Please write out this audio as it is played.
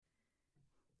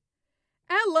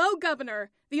Hello,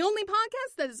 Governor, the only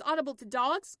podcast that is audible to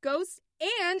dogs, ghosts,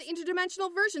 and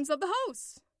interdimensional versions of the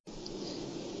hosts.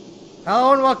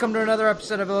 Hello and welcome to another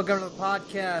episode of Hello Governor the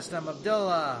Podcast. I'm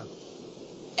Abdullah.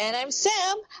 And I'm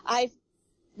Sam. I've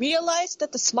realized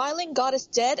that the smiling god is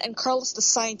dead and Carlos the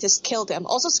scientist killed him.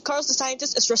 Also, Carlos the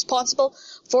scientist is responsible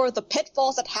for the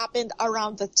pitfalls that happened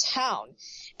around the town.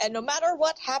 And no matter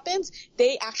what happens,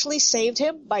 they actually saved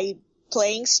him by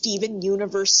playing Steven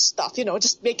Universe stuff. You know,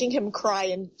 just making him cry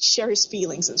and share his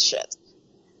feelings and shit.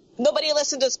 Nobody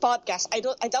listened to this podcast. I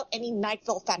doubt any Night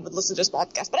Vale fan would listen to this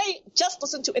podcast, but I just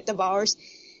listened to It Devours.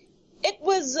 It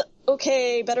was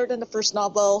okay, better than the first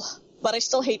novel, but I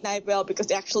still hate Night Vale because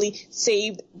they actually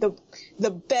saved the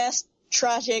best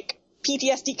tragic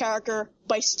PTSD character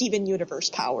by Steven Universe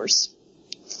powers.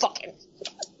 Fucking.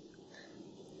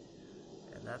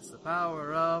 And that's the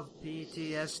power of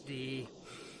PTSD.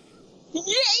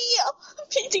 Yeah!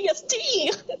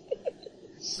 PTSD!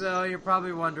 So you're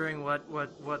probably wondering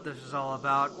what this is all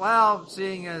about. Well,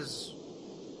 seeing as,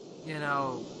 you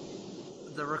know,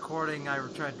 the recording I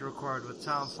tried to record with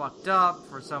sound fucked up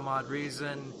for some odd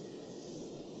reason,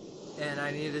 and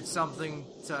I needed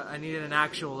an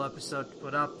actual episode to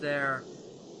put up there.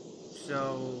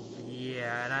 So,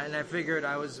 yeah, and I figured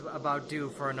I was about due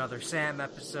for another Sam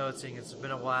episode, seeing it's been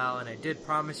a while, and I did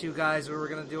promise you guys we were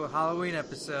going to do a Halloween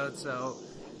episode, so...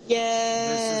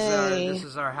 Yay! This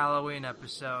is our Halloween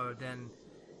episode, and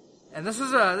this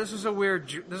was a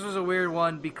weird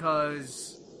one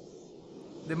because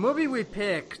the movie we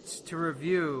picked to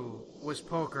review was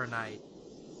Poker Night,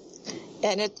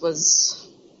 and it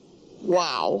was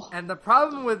wow. And the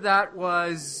problem with that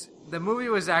was the movie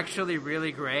was actually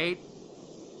really great.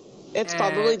 It's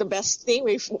probably the best thing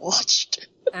we've watched.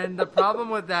 And the problem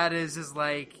with that is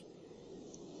like,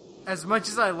 as much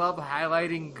as I love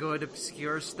highlighting good,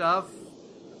 obscure stuff,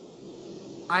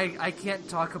 I can't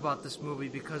talk about this movie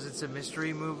because it's a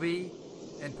mystery movie,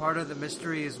 and part of the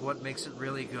mystery is what makes it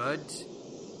really good.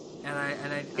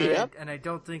 And I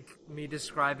don't think me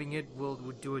describing it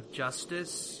would do it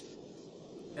justice.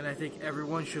 And I think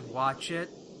everyone should watch it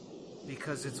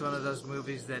because it's one of those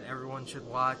movies that everyone should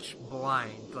watch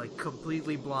blind, like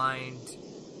completely blind,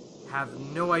 have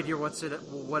no idea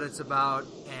what it's about,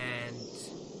 and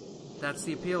that's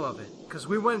the appeal of it. Because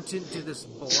we went into this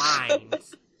blind.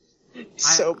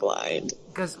 Blind.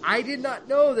 Because I did not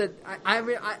know that.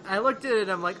 I looked at it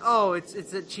and I'm like, oh, it's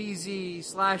a cheesy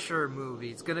slasher movie.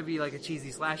 It's going to be like a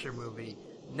cheesy slasher movie.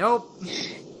 Nope.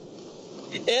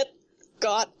 It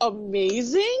got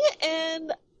amazing,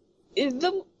 and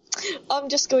I'm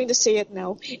just going to say it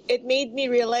now. It made me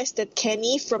realize that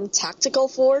Kenny from Tactical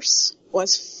Force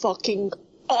was fucking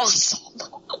awesome.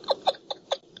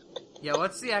 Yeah,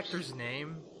 what's the actor's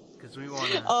name? Because we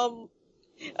want to...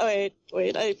 Wait,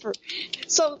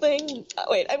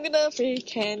 I'm gonna say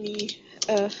Kenny,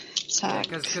 because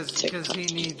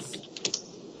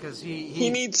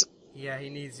he needs... Yeah, he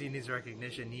needs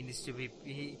recognition. He needs to be...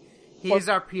 He is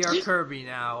our PR Kirby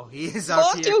now. He is our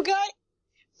Fuck you, guy!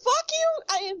 Fuck you,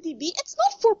 IMDb! It's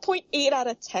not 4.8 out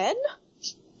of 10!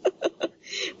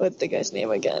 What's the guy's name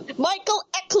again? Michael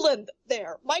Eklund!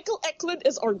 There! Michael Eklund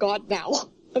is our god now.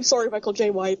 I'm sorry, Michael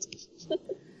J. White.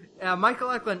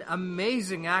 Michael Eklund,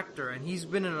 amazing actor, and he's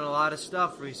been in a lot of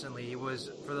stuff recently. He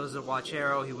was, for those that watch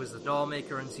Arrow, he was the doll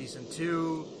maker in Season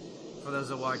 2. For those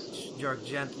that watch Dirk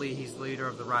Gently, he's the leader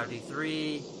of the Rowdy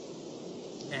 3.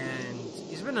 And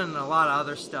he's been in a lot of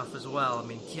other stuff as well. I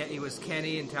mean, he was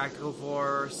Kenny in Tactical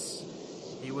Force.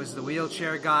 He was the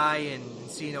wheelchair guy in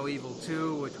See No Evil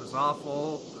 2, which was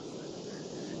awful.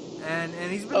 And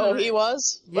he's been... Oh, he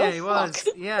was? Yeah, oh, he was.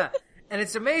 Yeah. And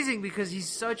it's amazing because he's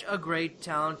such a great,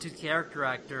 talented character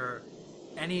actor,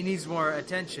 and he needs more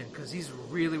attention because he's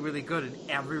really, really good in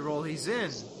every role he's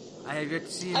in. I have yet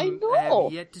to see him. I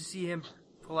have yet to see him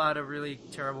pull out a really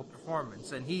terrible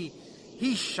performance, and he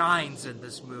shines in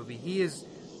this movie. He's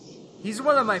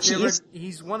one of my favorite.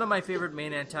 He's one of my favorite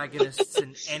main antagonists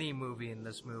in any movie. In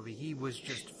this movie, he was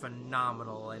just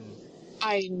phenomenal, and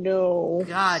I know.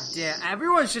 God damn.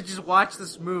 Everyone should just watch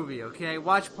this movie, okay?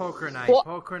 Watch Poker Night.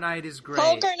 Poker Night is great.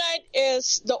 Poker Night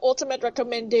is the ultimate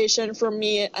recommendation for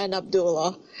me and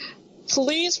Abdullah.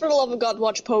 Please, for the love of God,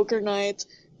 watch Poker Night.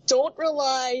 Don't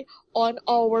rely on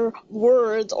our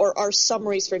words or our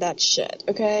summaries for that shit,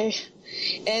 okay?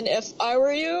 And if I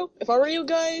were you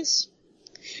guys,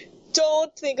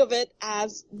 don't think of it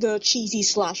as the cheesy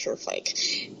slasher flick.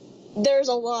 There's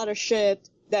a lot of shit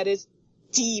that is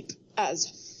deep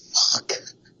as fuck.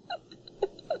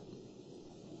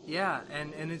 Yeah,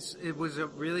 and it was a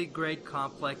really great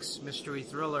complex mystery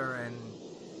thriller,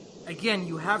 again,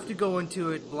 you have to go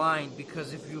into it blind,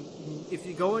 because if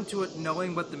you go into it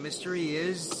knowing what the mystery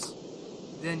is,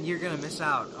 then you're gonna miss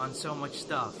out on so much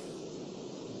stuff.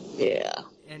 Yeah.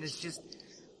 And it's just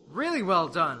really well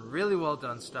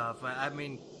done stuff. I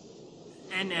mean,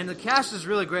 and the cast is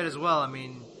really great as well. I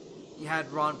mean, you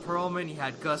had Ron Perlman, you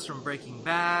had Gus from Breaking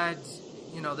Bad.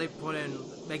 You know, they put in,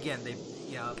 again,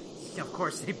 of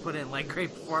course they put in like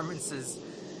great performances.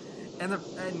 And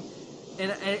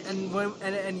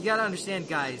you gotta understand,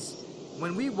 guys,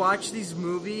 when we watch these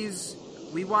movies,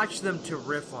 we watch them to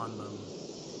riff on them.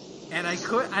 And I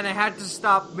had to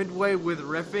stop midway with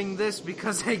riffing this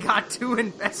because I got too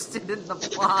invested in the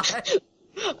plot.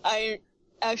 I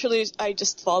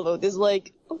just followed. It's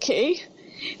like, okay,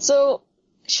 so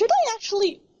should I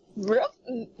actually riff?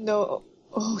 No.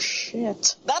 Oh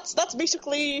shit. That's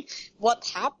basically what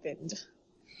happened.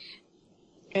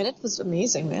 And it was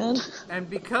amazing, man. And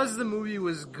because the movie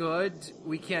was good,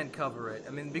 we can't cover it.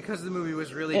 I mean, because the movie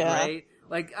was really great.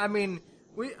 Like, I mean,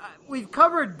 we've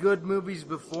covered good movies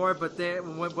before, but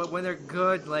when they're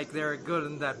good, like they're good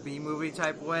in that B movie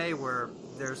type way, where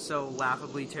they're so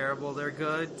laughably terrible they're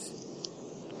good.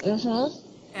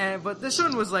 But this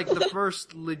one was like the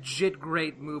first legit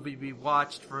great movie we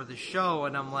watched for the show,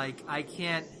 and I'm like, I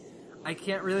can't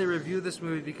really review this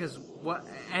movie because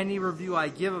any review I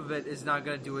give of it is not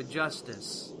going to do it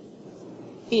justice.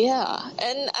 Yeah,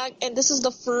 and this is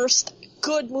the first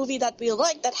good movie that we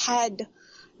liked that had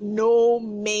no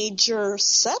major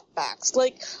setbacks.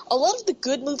 Like, a lot of the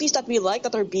good movies that we like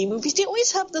that are B movies, they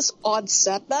always have this odd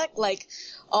setback. Like,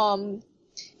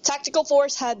 Tactical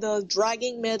Force had the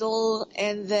dragging middle,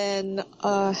 and then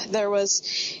there was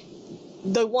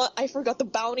the one, I forgot, the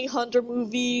Bounty Hunter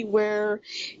movie, where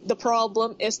the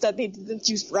problem is that they didn't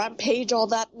use Rampage all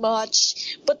that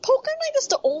much. But Poker Night is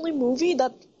the only movie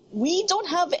that we don't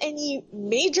have any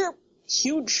major,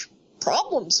 huge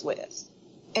problems with.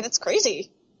 And it's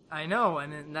crazy. I know,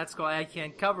 and that's why I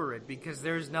can't cover it, because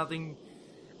there's nothing...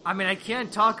 I mean, I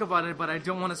can't talk about it, but I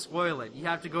don't want to spoil it. You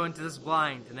have to go into this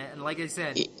blind. And like I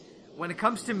said, when it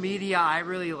comes to media I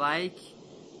really like,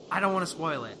 I don't want to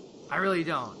spoil it. I really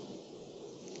don't.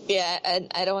 Yeah,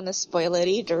 and I don't want to spoil it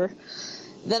either.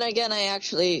 Then again, I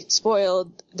actually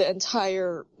spoiled the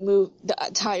entire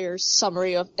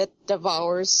summary of It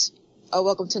Devours a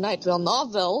Welcome to Night Vale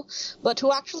novel, but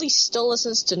who actually still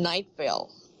listens to Night Vale?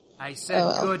 I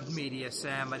said good media,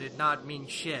 Sam. I did not mean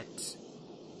shit.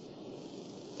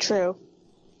 True.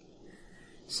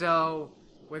 So,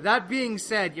 with that being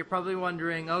said, you're probably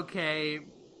wondering, okay,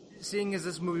 seeing as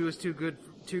this movie was too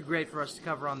great for us to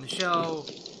cover on the show,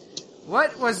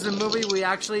 what was the movie we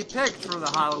actually picked for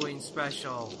the Halloween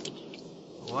special?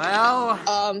 Well...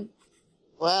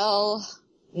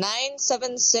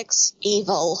 976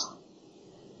 Evil.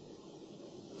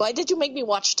 Why did you make me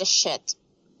watch this shit?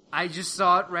 I just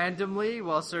saw it randomly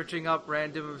while searching up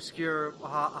random obscure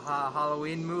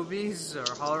Halloween movies or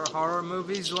horror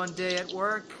movies one day at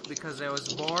work because I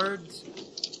was bored.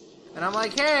 And I'm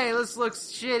like, hey, this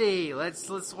looks shitty.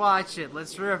 Let's watch it.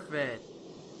 Let's riff it.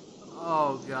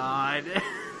 Oh, God. And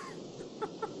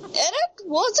it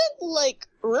wasn't, like,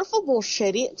 riffable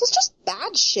shitty. It was just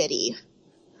bad shitty.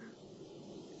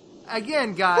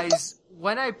 Again, guys,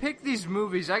 when I pick these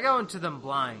movies, I go into them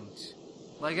blind.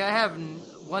 Like, I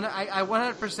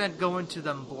 100% go into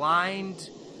them blind.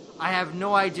 I have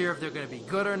no idea if they're going to be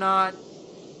good or not.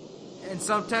 And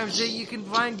sometimes you can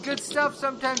find good stuff,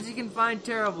 sometimes you can find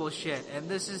terrible shit. And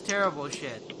this is terrible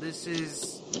shit. This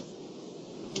is...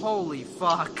 Holy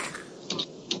fuck.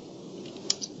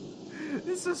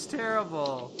 This is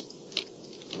terrible.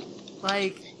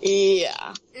 Like...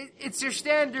 Yeah. It's your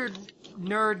standard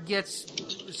nerd gets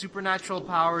supernatural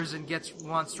powers and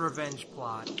wants revenge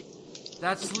plot.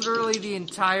 That's literally the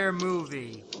entire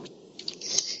movie.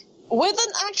 With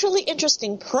an actually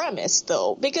interesting premise,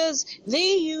 though, because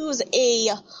they use a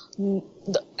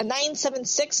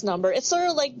 976 number. It's sort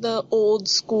of like the old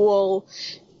school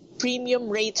premium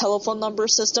rate telephone number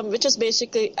system, which is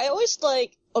basically, I always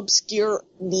like obscure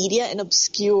media and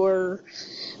obscure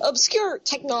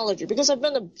technology, because I've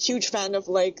been a huge fan of,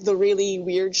 like, the really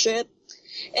weird shit.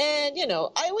 And, you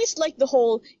know, I always like the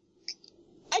whole...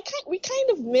 we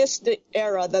kind of miss the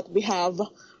era that we have.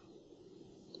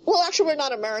 Well, actually, we're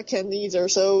not American either,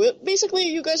 so basically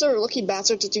you guys are lucky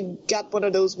bastards that you got one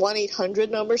of those 1-800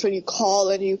 numbers when you call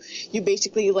and you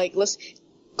basically, like, let's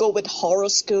go with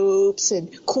horoscopes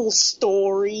and cool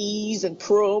stories and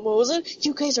promos, and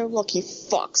you guys are lucky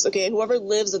fucks, okay? Whoever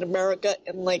lives in America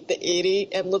in, like, the 80s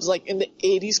and lives, like, in the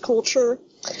 80s culture.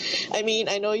 I mean,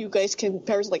 I know you guys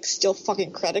parents, like, steal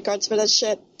fucking credit cards for that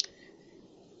shit.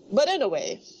 But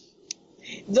anyway,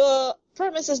 the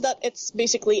premise is that it's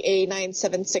basically a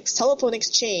 976 telephone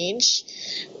exchange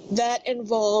that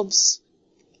involves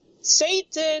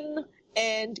Satan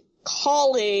and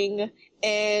calling,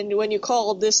 and when you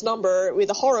call this number with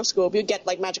a horoscope, you get,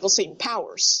 like, magical Satan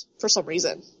powers, for some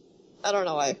reason. I don't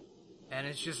know why. And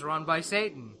it's just run by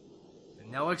Satan.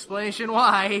 And no explanation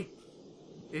why.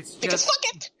 It's just... Because fuck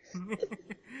it!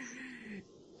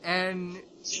 And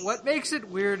what makes it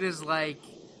weird is, like,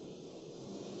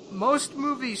 most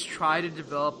movies try to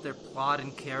develop their plot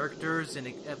and characters and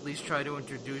at least try to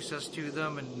introduce us to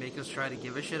them and make us try to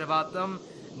give a shit about them.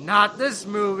 Not this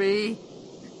movie!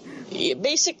 Yeah,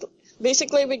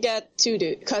 basically we get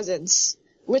two cousins,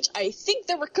 which I think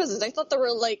they were cousins. I thought they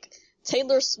were, like,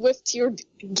 Taylor Swift tiered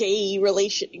gay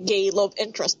love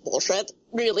interest bullshit.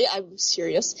 Really, I'm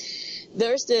serious.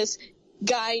 There's this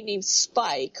guy named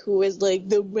Spike, who is, like,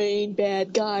 the main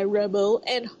bad guy rebel,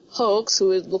 and Hoax,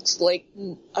 who looks like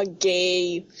a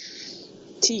gay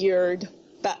tiered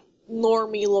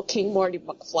normie looking Marty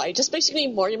McFly. Just basically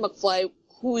Marty McFly,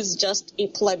 who is just a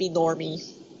plebby normie.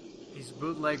 He's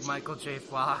bootleg Michael J.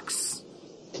 Fox.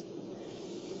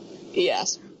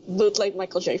 Yes, bootleg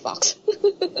Michael J. Fox.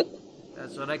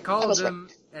 That's what I called him,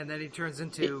 and then he turns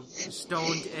into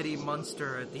stoned Eddie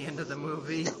Munster at the end of the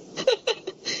movie.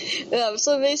 Yeah,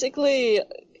 so basically,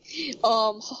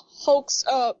 Hoax,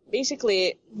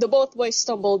 basically, the both boys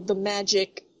stumbled the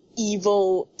magic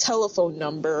evil telephone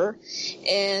number,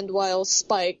 and while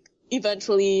Spike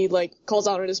eventually, like, calls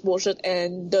out on this bullshit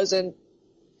and doesn't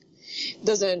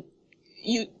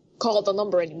you call the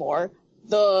number anymore,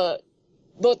 both,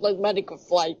 like, Medical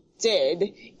Flight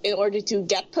did in order to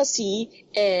get pussy,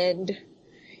 and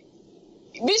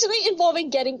basically involving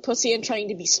getting pussy and trying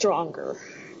to be stronger,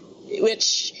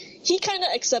 which he kind of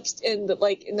accepts in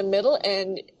the middle,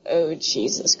 and oh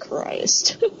Jesus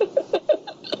Christ.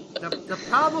 The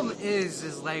problem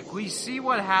is like, we see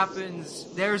what happens.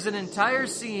 There's an entire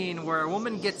scene where a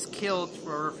woman gets killed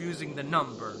for refusing the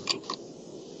number.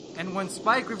 And when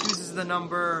Spike refuses the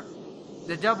number,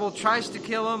 the devil tries to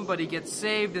kill him, but he gets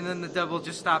saved, and then the devil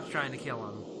just stops trying to kill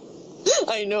him.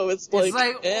 I know, it's like...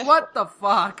 What the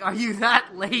fuck? Are you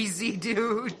that lazy,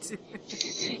 dude?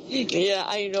 Yeah,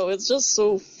 I know, it's just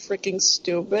so freaking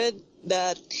stupid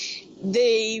that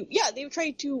they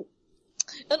tried to...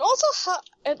 And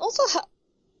also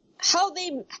how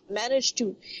they managed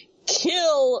to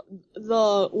kill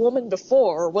the woman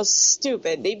before was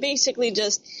stupid. They basically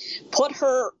just put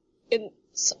her in...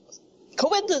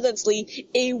 coincidentally,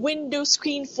 a window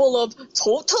screen full of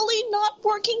totally not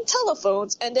working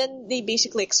telephones, and then they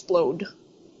basically explode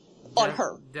on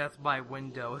her. Death by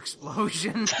window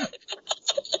explosion.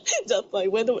 Death by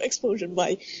window explosion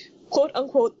by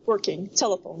quote-unquote working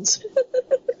telephones.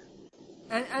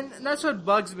 And that's what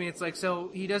bugs me. It's like,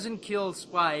 so he doesn't kill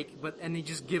Spike, and he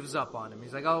just gives up on him.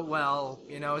 He's like, oh, well,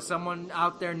 someone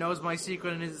out there knows my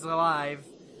secret and is alive.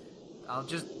 I'll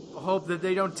just hope that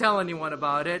they don't tell anyone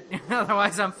about it,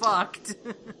 otherwise I'm fucked.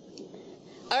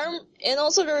 And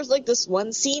also there's like this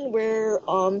one scene where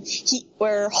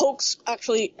where Hoax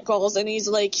actually calls, and he's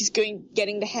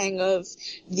getting the hang of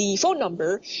the phone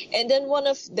number, and then one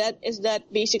of that is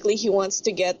that basically he wants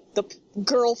to get the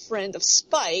girlfriend of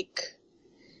Spike,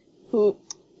 who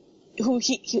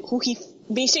he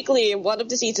basically, one of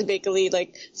the scenes is basically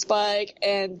like Spike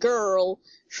and girl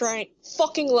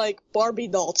fucking like Barbie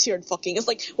dolls here and fucking. It's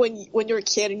like when you're a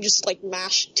kid and you just like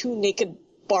mash two naked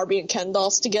Barbie and Ken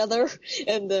dolls together,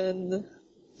 and then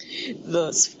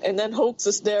Hoax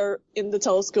is there in the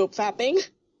telescope fapping.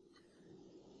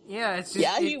 Yeah, it's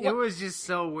just, it was just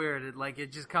so weird.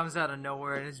 It just comes out of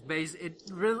nowhere, and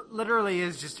literally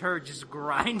is just her just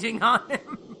grinding on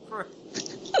him for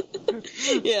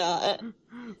yeah.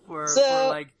 for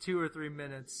like 2 or 3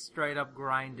 minutes, straight up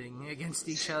grinding against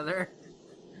each other.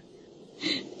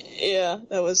 Yeah,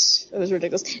 that was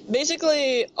ridiculous.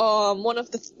 Basically, one of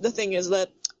the thing is that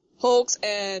Hoax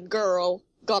and girl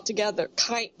got together,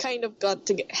 kind of got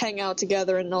to hang out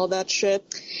together and all that shit.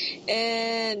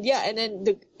 And yeah,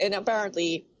 and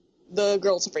apparently the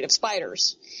girl's afraid of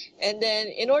spiders. And then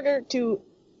in order to,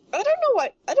 I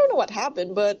don't know what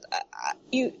happened, but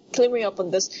you clear me up on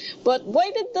this. But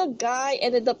why did the guy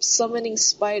ended up summoning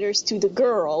spiders to the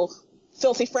girl,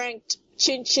 Filthy Frank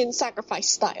Chin Chin sacrifice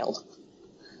style?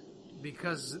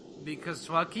 Because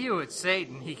fuck you, it's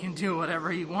Satan. He can do whatever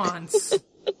he wants.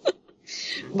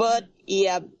 But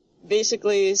yeah,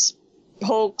 basically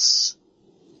Hoax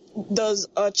does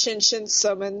a Chin Chin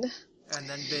summon. And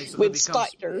then basically with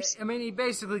spiders. I mean, he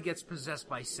basically gets possessed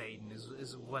by Satan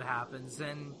is what happens.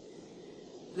 And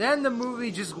then the movie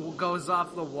just goes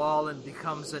off the wall and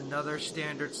becomes another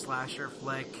standard slasher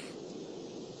flick.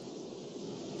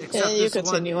 Except you this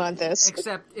continue one, on this.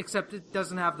 Except it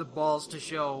doesn't have the balls to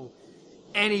show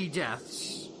any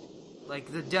deaths.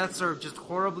 Like, the deaths are just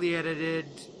horribly edited.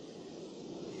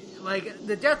 Like,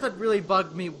 the death that really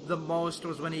bugged me the most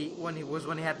was when he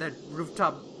had that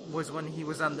rooftop, was when he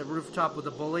was on the rooftop with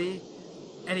the bully,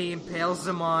 and he impales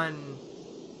him on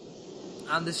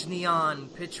this neon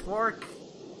pitchfork.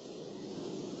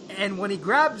 And when he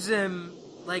grabs him,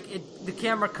 like, the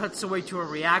camera cuts away to a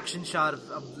reaction shot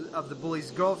of the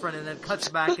bully's girlfriend, and then cuts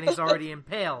back and he's already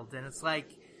impaled. And it's like,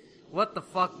 what the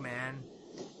fuck, man?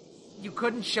 You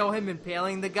couldn't show him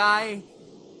impaling the guy?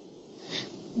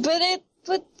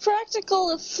 But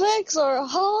practical effects are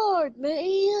hard,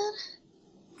 man.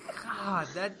 God,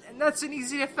 that's an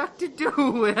easy effect to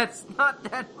do. That's not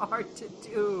that hard to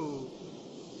do.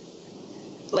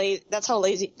 That's how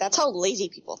lazy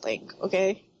people think,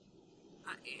 okay?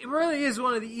 It really is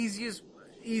one of the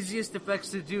easiest effects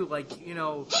to do. Like, you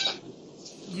know,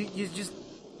 you just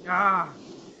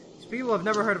these people have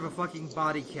never heard of a fucking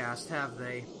body cast, have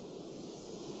they?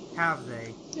 Have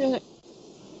they?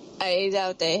 I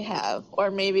doubt they have.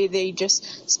 Or maybe they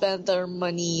just spent their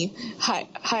money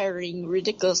hiring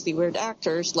ridiculously weird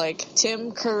actors like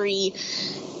Tim Curry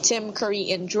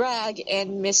in drag,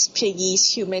 and Miss Piggy's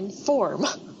human form.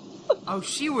 Oh,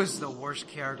 she was the worst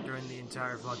character in the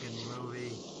entire fucking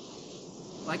movie.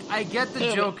 Like, I get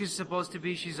the joke is supposed to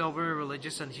be she's overly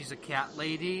religious and she's a cat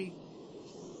lady,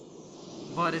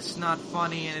 but it's not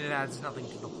funny and it adds nothing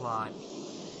to the plot.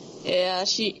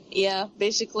 Yeah,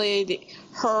 basically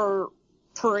her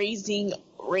praising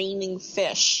raining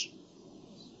fish.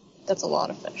 That's a lot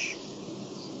of fish.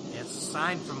 It's a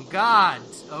sign from God,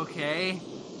 okay?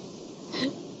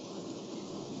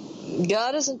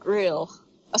 God isn't real.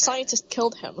 A scientist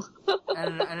killed him.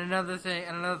 and another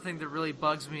thing that really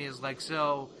bugs me is like,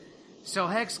 so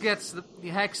Hoax.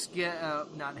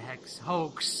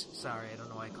 Sorry, I don't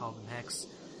know why I called him Hex.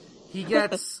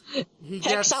 Hex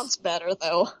sounds better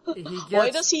though. Why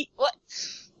does he? What?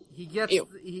 He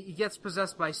gets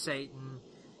possessed by Satan,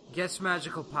 gets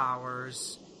magical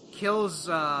powers, kills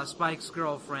Spike's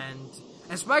girlfriend,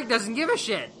 and Spike doesn't give a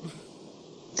shit.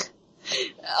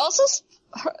 Also,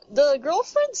 the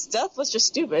girlfriend's death was just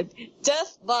stupid.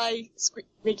 Death by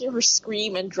making her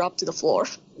scream and drop to the floor.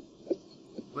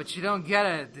 But you don't get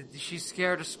it. She's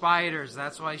scared of spiders.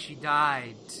 That's why she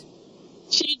died.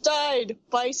 She died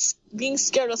by being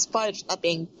scared of spiders, not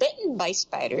being bitten by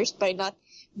spiders, by not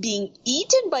being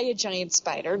eaten by a giant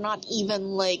spider, not even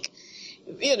like,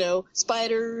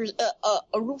 spiders,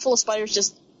 a room full of spiders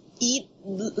just eat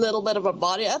little bit of her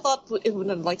body. I thought it would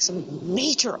have like some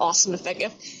major awesome effect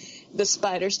if the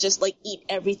spiders just like eat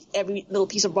every little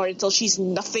piece of body until she's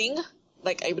nothing.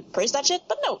 Like, I would praise that shit,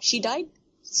 but no, she died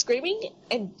screaming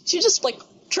and she just like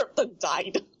tripped and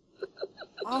died.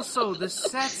 Also, the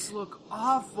sets look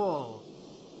awful.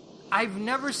 I've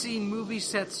never seen movie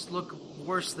sets look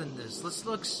worse than this. This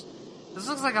looks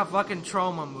like a fucking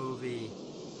Trauma movie.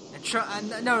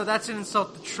 And no, that's an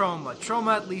insult to Trauma.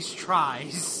 Trauma at least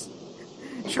tries.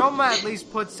 Trauma at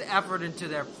least puts effort into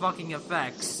their fucking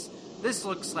effects. This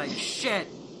looks like shit.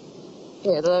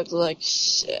 It looks like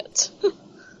shit.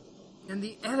 And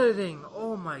the editing,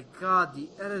 oh my god, the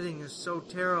editing is so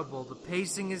terrible. The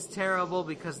pacing is terrible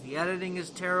because the editing is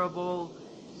terrible.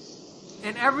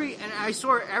 And I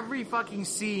swear every fucking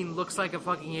scene looks like a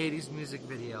fucking 80s music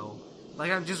video.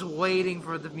 Like, I'm just waiting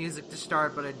for the music to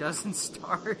start, but it doesn't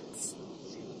start.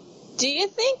 Do you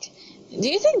think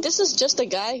this is just a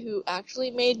guy who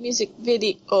actually made music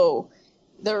video? Oh,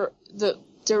 the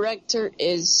director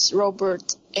is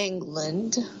Robert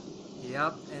Englund.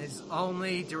 Yep, and his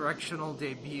only directional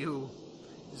debut,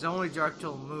 his only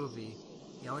directorial movie,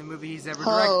 the only movie he's ever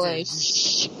directed. Holy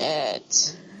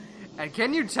shit. And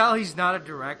can you tell he's not a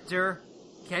director?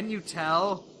 Can you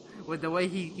tell? With the way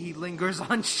he lingers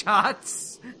on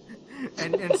shots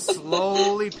and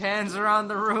slowly pans around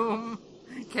the room?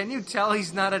 Can you tell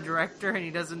he's not a director and he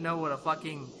doesn't know what a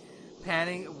fucking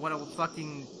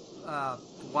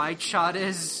wide shot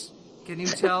is? Can you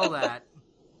tell that?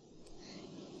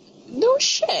 No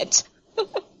shit.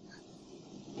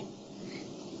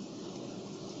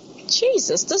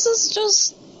 Jesus, this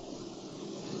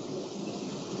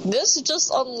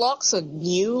just unlocks a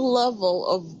new level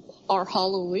of our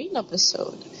Halloween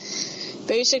episode.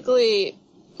 Basically,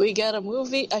 we get a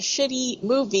shitty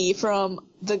movie from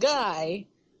the guy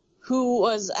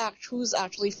who's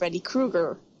actually Freddy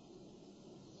Krueger.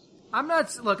 I'm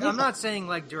not saying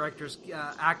like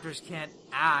actors can't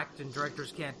act and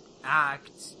directors can't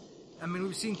act. I mean,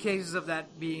 we've seen cases of that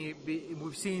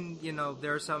we've seen,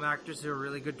 there are some actors who are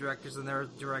really good directors and there are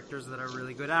directors that are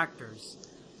really good actors.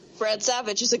 Fred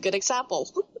Savage is a good example.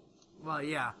 Well,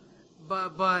 yeah.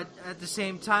 But at the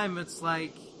same time, it's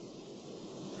like...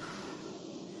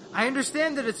 I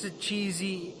understand that it's a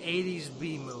cheesy 80s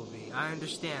B-movie. I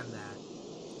understand that.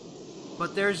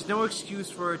 But there's no excuse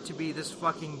for it to be this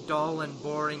fucking dull and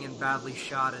boring and badly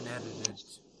shot and edited.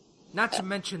 Not to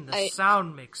mention the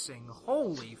sound mixing.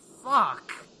 Holy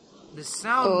fuck! The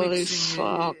sound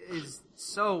mixing is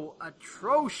so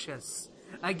atrocious.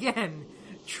 Again,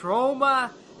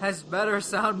 Troma has better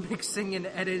sound mixing and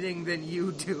editing than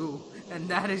you do, and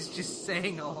that is just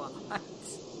saying a lot.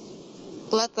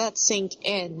 Let that sink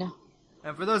in.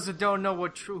 And for those that don't know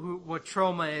what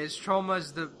Troma is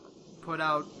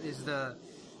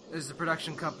the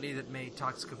production company that made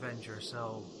Toxic Avenger.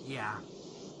 So yeah.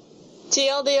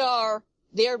 TLDR,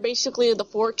 they are basically the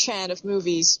 4chan of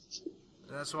movies.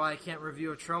 That's why I can't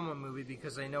review a Troma movie,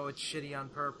 because I know it's shitty on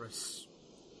purpose.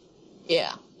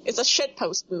 Yeah, it's a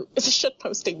It's a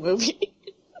shitposting movie.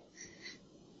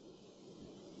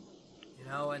 You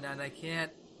know, and I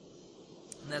can't.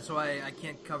 And that's why I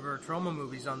can't cover Troma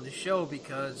movies on this show,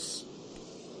 because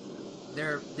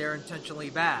they're intentionally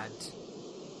bad.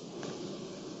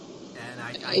 And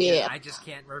I just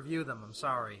can't review them. I'm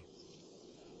sorry.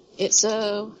 Hey,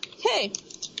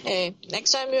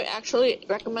 next time you actually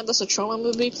recommend us a Troma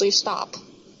movie, please stop.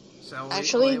 So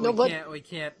we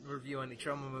can't review any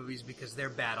Troma movies because they're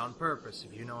bad on purpose.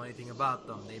 If you know anything about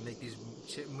them, they make these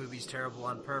movies terrible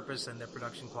on purpose, and their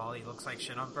production quality looks like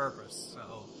shit on purpose.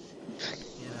 So,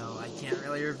 you know, I can't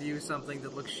really review something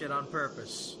that looks shit on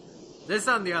purpose. This,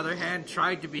 on the other hand,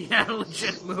 tried to be a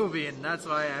legit movie, and that's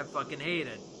why I fucking hate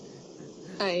it.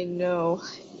 I know.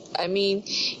 I mean,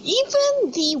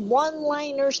 even the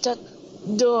one-liners that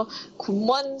the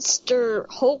monster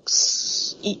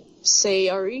hoax say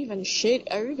are even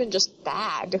just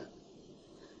bad.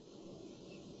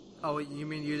 Oh, you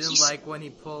mean you didn't like when he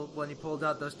pulled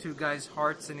out those two guys'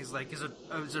 hearts and he's like, is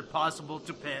it possible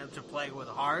to play with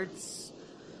hearts?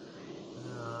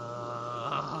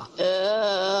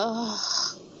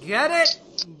 Get it?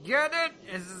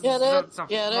 It's a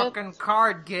fucking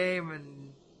card game and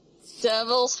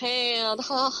Devil's Hand,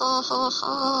 ha ha ha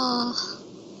ha.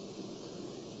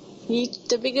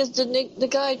 The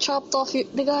guy chopped off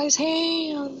the guy's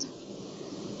hand.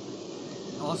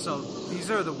 Also, these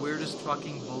are the weirdest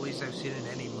fucking bullies I've seen in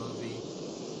any movie.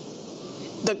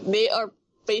 They are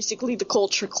basically the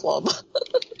Culture Club.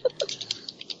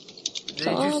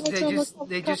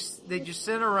 They just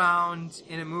sit around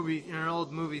in an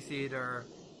old movie theater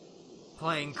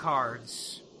playing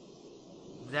cards.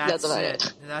 That's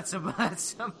it. That's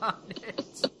about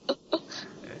it.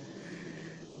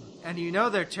 And you know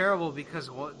they're terrible because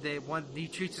he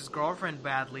treats his girlfriend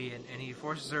badly and he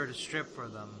forces her to strip for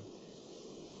them.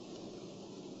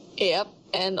 Yep,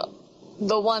 and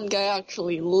the one guy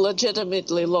actually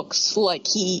legitimately looks like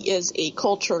he is a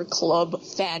Culture Club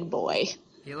fanboy.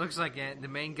 He looks like the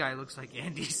main guy looks like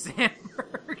Andy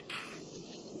Samberg.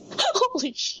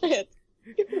 Holy shit!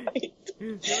 You're right.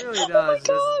 He really does,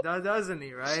 doesn't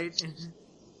he? Right?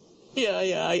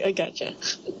 Yeah, I gotcha.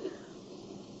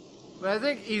 But I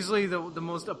think easily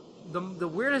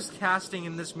the weirdest casting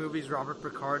in this movie is Robert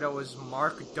Picardo as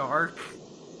Mark Dark,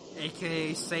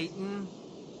 aka Satan.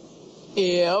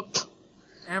 Yep.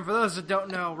 And for those that don't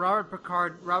know, Robert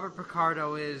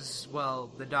Picardo is,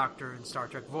 well, the Doctor in Star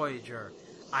Trek Voyager.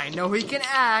 I know he can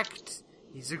act.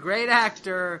 He's a great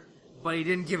actor, but he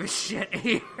didn't give a shit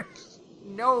here.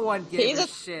 No one gave a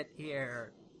shit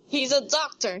here. He's a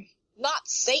doctor, not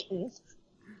Satan.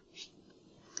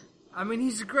 I mean,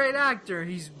 he's a great actor.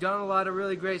 He's done a lot of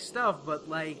really great stuff, but,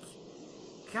 like,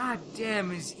 god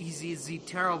damn, is he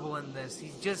terrible in this.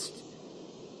 He's just...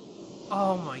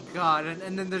 Oh my god.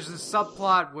 And then there's this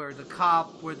subplot where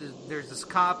there's this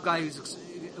cop guy who's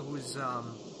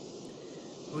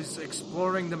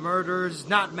exploring the murders.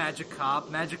 Not Magic Cop.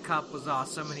 Magic Cop was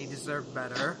awesome and he deserved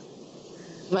better.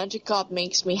 Magic Cop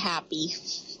makes me happy.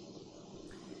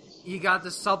 You got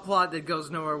this subplot that goes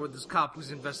nowhere with this cop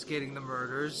who's investigating the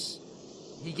murders.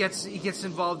 He gets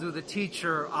involved with a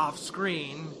teacher off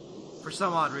screen for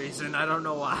some odd reason. I don't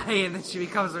know why. And then she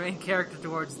becomes the main character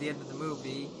towards the end of the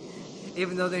movie.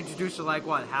 Even though they introduced her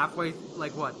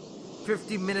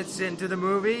 50 minutes into the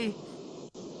movie.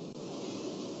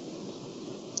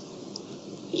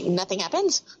 Nothing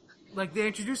happens? Like, they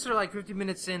introduced her 50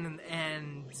 minutes in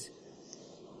and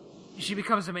she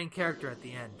becomes the main character at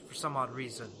the end for some odd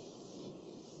reason.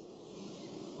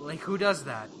 Like, who does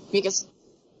that? Because...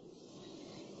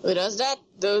 Who does that?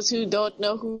 Those who don't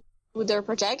know who their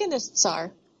protagonists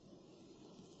are.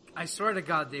 I swear to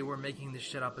God they were making this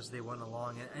shit up as they went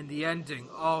along. And the ending,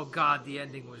 oh God, the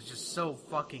ending was just so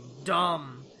fucking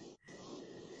dumb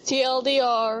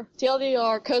TLDR,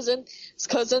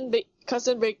 cousin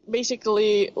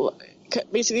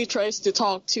basically tries to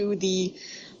talk to the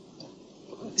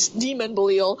demon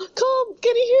Belial. Come,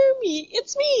 can you hear me?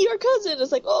 It's me, your cousin.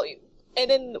 It's like, oh, and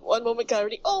then one moment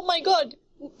clarity. Oh my god,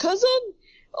 cousin?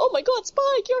 Oh my god,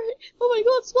 Spike, oh my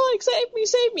god, Spike,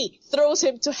 save me. Throws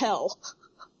him to hell.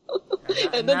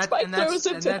 And then Spike throws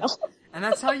him to hell. And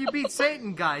that's how you beat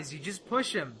Satan, guys. You just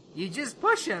push him. You just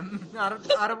push him out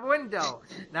of a window.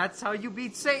 That's how you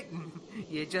beat Satan.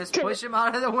 You just push him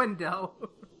out of the window.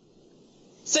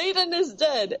 Satan is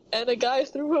dead, and a guy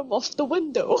threw him off the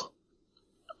window.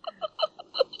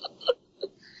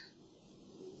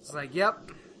 It's like,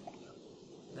 yep.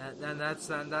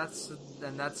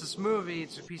 That's this movie.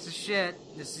 It's a piece of shit.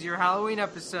 This is your Halloween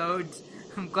episode.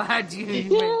 I'm glad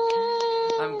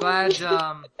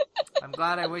I'm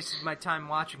glad I wasted my time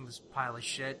watching this pile of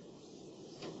shit.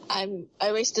 I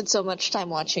wasted so much time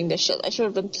watching this shit. I should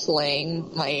have been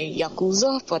playing my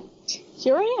Yakuza, but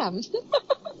here I am.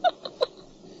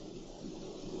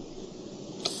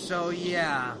 So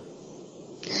yeah.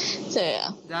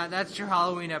 That's your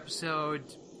Halloween episode.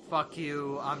 Fuck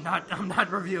you. I'm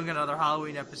not reviewing another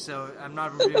Halloween episode. I'm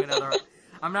not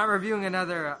reviewing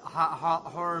another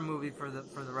horror movie for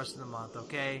the rest of the month,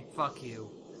 okay? Fuck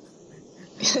you.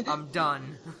 I'm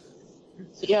done.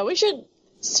 Yeah, we should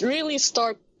really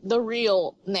start the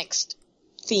real next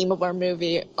theme of our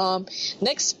movie.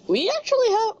 Next we actually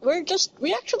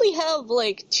have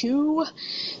like two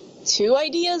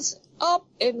ideas up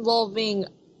involving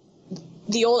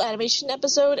the old animation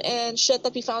episode and shit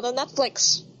that we found on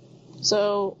Netflix.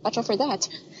 So watch out for that.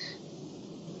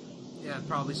 Yeah,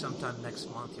 probably sometime next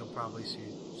month you'll probably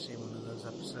see one of those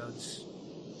episodes.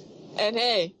 And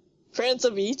hey, friends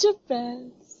of Egypt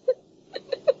fans,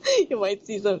 you might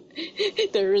see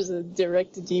there is a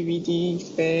direct-to-DVD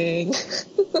thing.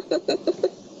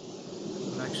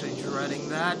 I'm actually dreading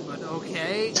that, but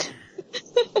okay.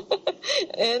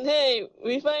 And hey,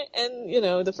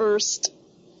 the first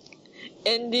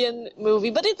Indian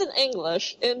movie, but it's an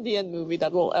Indian movie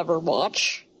that we'll ever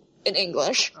watch in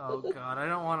English. Oh god, I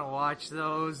don't want to watch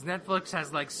those. Netflix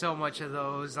has like so much of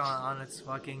those on its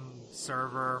fucking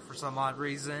server for some odd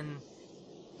reason.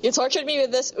 You tortured me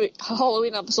with this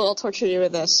Halloween episode. I'll torture you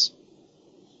with this.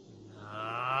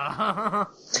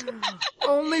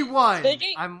 Only one.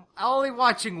 I'm only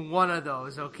watching one of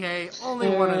those, okay? Only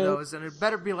one of those, and it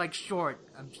better be like short.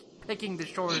 I'm picking the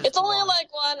shortest. It's only one.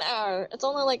 like 1 hour. It's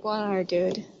only like 1 hour,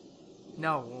 dude.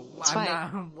 No,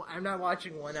 I'm not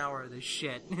watching 1 hour of this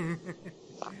shit.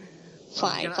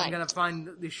 Fine. I'm gonna find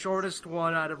the shortest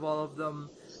one out of all of them.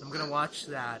 I'm gonna watch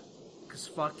that. 'Cause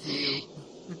fuck you.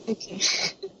 Okay.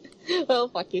 Well,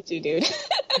 fuck you too, dude.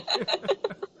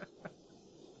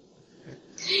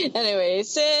 Anyway,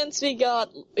 since we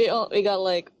got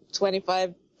like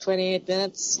 28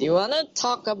 minutes, you wanna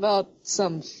talk about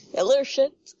some filler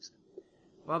shit?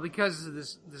 Well, because of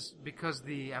because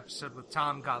the episode with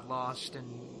Tom got lost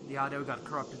and the audio got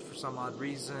corrupted for some odd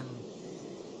reason,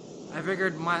 I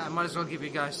figured I might as well give you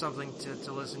guys something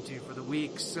to listen to for the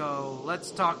week. So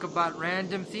let's talk about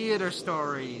random theater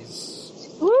stories.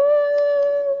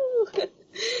 Woo!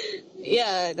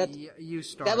 Yeah, you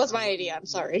start. That was my idea. I'm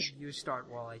sorry. You start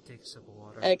while I take a sip of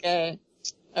water. Okay.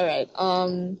 All right.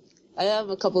 I have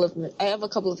a couple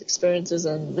of experiences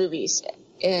in movies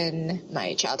in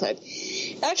my childhood.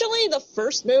 Actually, the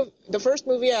first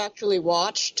movie I actually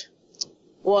watched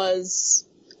was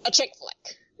a chick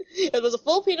flick. It was a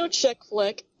Filipino chick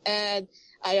flick, and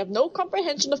I have no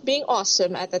comprehension of being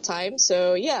awesome at the time,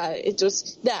 so yeah, it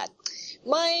was that.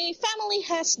 My family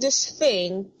has this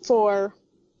thing for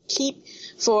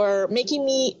making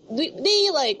me, they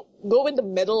like go in the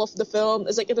middle of the film.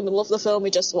 It's like in the middle of the film,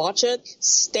 we just watch it,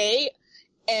 stay,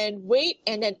 and wait,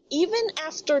 and then even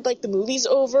after like the movie's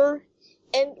over,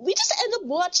 and we just end up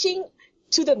watching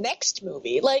to the next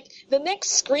movie, like the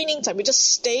next screening time, we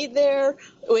just stay there,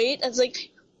 wait, and it's like,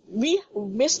 we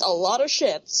missed a lot of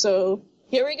shit, so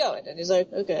here we go. And then he's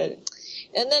like, okay.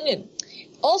 And then,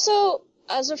 also,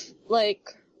 as of,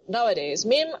 like, nowadays,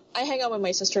 I hang out with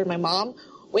my sister and my mom.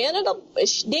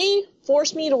 They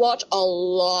forced me to watch a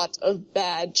lot of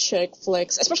bad chick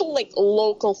flicks, especially, like,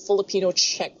 local Filipino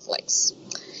chick flicks.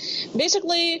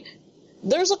 Basically,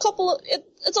 there's a couple of,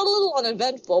 it's a little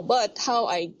uneventful, but how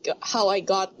I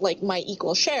got, like, my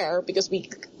equal share, because we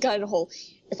got a whole,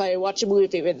 if I watch a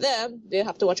movie with them, they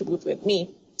have to watch a movie with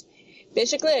me.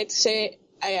 Basically, I'd say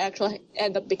I actually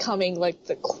end up becoming, like,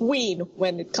 the queen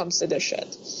when it comes to this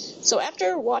shit. So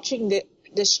after watching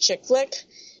this chick flick,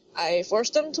 I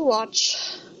forced them to watch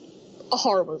a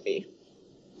horror movie.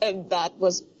 And that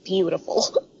was beautiful.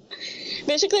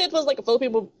 Basically, it was like a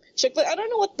Filipino chick flick. I don't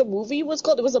know what the movie was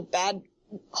called. It was a bad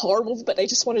horror movie, but I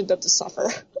just wanted them to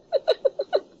suffer.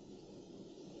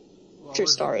 True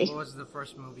story. What was the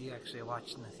first movie you actually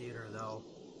watched in the theater, though?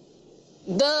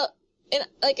 And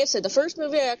like I said, the first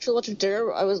movie I actually watched in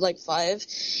theater, I was like 5.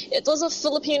 It was a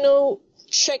Filipino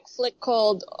chick flick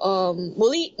called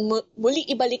Muli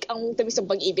Ibalik ang Tamis ng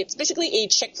Pag-ibig. It's basically a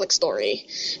chick flick story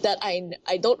that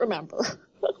I don't remember.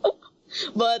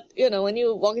 But, you know, when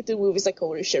you walk into movies like,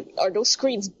 holy shit, are those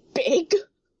screens big?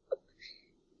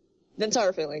 The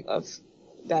entire feeling of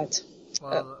that.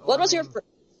 What was your...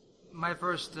 My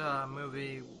first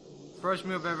movie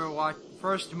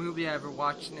I ever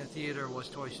watched in a theater was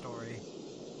Toy Story.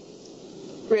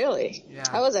 Really? Yeah.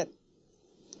 How was it?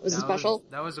 Was it special?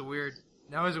 That was a weird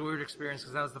experience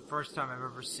because that was the first time I've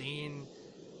ever seen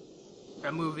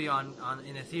a movie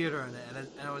in a theater, and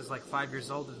I was like 5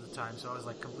 years old at the time, so I was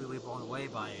like completely blown away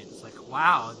by it. It's like,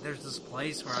 wow, there's this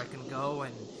place where I can go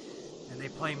and they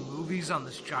play movies on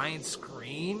this giant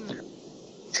screen.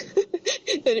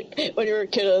 When you were a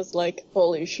kid, I was like,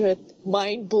 holy shit,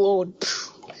 mind blown.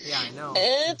 Yeah, I know.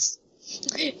 And it's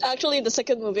actually the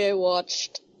second movie I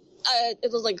watched. It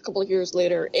was like a couple of years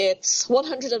later. It's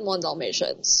 101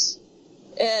 Dalmatians.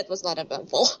 It was not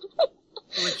eventful.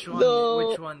 Which one?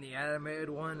 Which one? The animated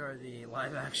one or the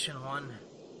live action one?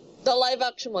 The live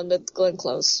action one with Glenn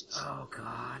Close. Oh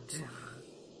God.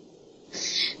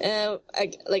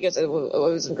 Like I said, I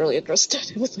wasn't really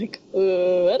interested. It was like,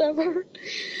 whatever.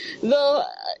 Though,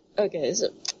 okay, so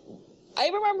I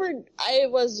remember I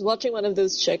was watching one of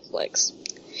those chick flicks.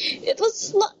 It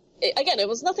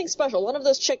was nothing special. One of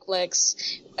those chick flicks,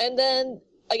 and then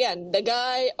again, the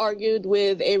guy argued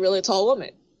with a really tall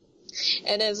woman,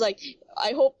 and it's like,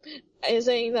 I'm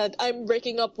saying that I'm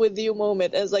breaking up with you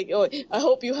moment. It's like, oh, I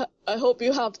hope you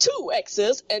have 2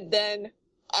 exes, and then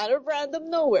out of random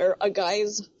nowhere, a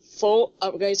guy's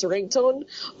ringtone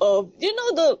of, you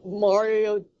know, the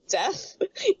Mario death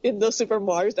in the Super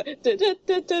Mario, and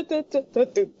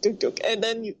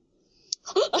then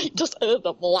I just ended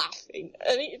up laughing.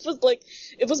 I mean, it was like,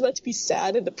 it was meant to be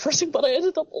sad and depressing, but I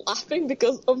ended up laughing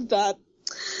because of that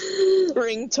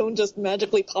ringtone just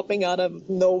magically popping out of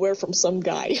nowhere from some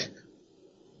guy.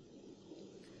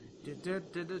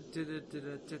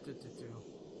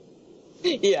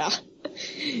 Yeah.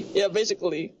 Yeah,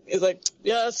 basically. It's like,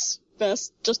 yes,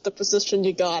 best, just the position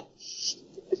you got.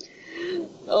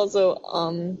 Also,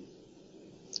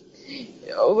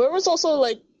 there was also,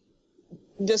 like,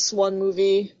 this one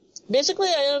movie. Basically,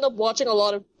 I ended up watching a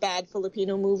lot of bad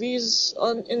Filipino movies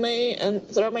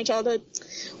throughout my childhood.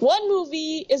 One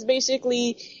movie is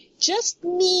basically just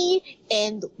me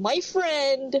and my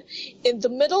friend in the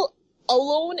middle,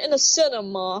 alone in a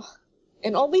cinema,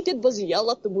 and all we did was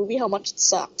yell at the movie how much it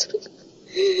sucked.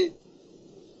 You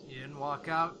didn't walk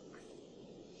out?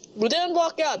 We didn't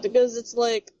walk out because it's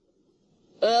like,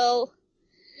 well,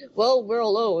 we're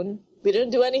alone. We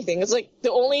didn't do anything. It's like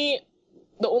the only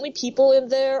people in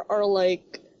there are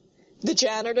like the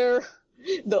janitor,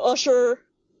 the usher,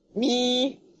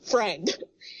 me, friend,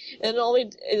 and all we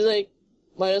is like,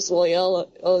 might as well yell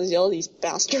at these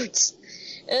bastards.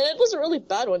 And it was a really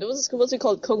bad one. It was what's it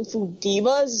called, Kung Fu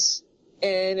Divas,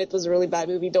 and it was a really bad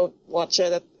movie. Don't watch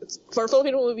it. For a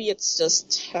Filipino movie, it's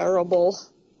just terrible.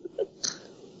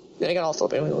 Then again, all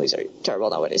Filipino movies are terrible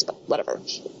nowadays, but whatever.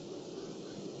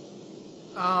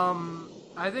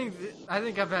 I think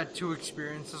I've had 2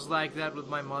 experiences like that with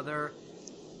my mother.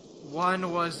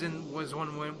 One was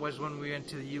when we went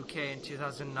to the UK in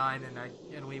 2009,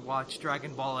 and we watched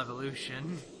Dragon Ball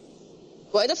Evolution.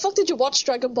 Why the fuck did you watch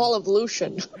Dragon Ball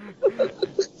Evolution?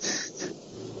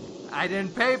 I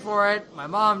didn't pay for it. My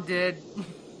mom did.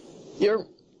 Your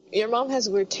mom has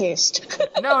weird taste.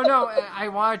 No, I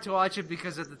wanted to watch it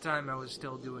because at the time I was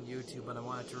still doing YouTube and I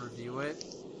wanted to review it.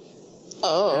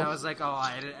 Oh. And I was like,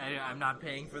 I'm not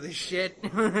paying for this shit.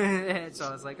 And so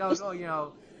I was like, you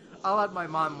know, I'll let my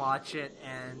mom watch it.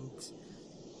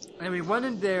 And we went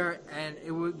in there, and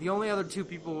it was the only other 2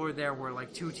 people who were there were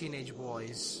like 2 teenage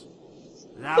boys.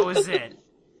 That was it.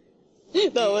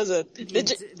 That was it.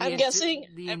 I'm guessing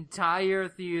the entire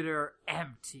theater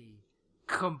empty,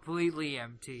 completely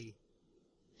empty.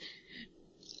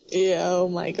 Yeah. Oh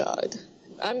my god.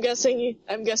 I'm guessing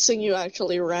you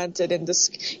actually ranted in the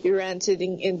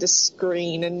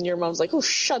screen, and your mom's like, "Oh,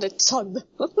 shut it, son."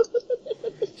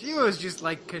 She was just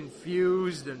like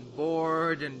confused and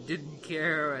bored and didn't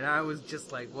care, and I was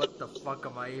just like, "What the fuck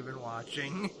am I even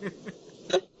watching?"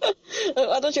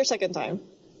 What was your second time?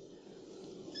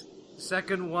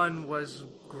 Second one was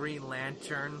Green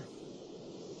Lantern.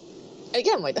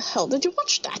 Again, why the hell did you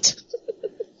watch that?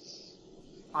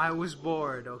 I was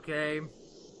bored, okay?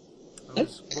 I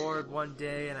was bored one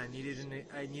day and I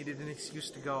needed an excuse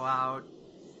to go out.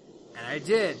 And I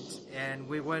did. And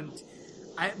we went...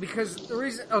 because the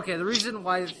reason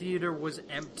why the theater was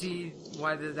empty,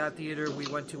 that theater we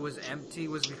went to was empty,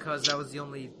 was because that was the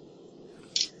only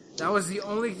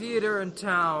theater in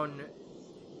town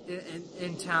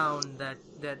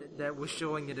that was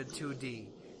showing it in 2D.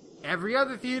 Every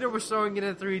other theater was showing it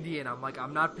in 3D, and I'm like,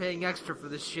 I'm not paying extra for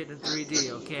this shit in 3D,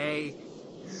 okay?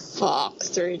 Fuck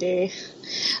 3D.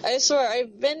 I swear,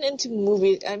 I've been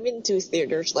to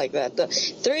theaters like that. The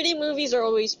 3D movies are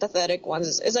always pathetic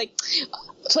ones. It's like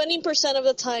 20% of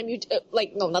the time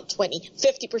not 20,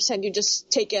 50% you just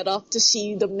take it off to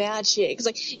see the magic. It's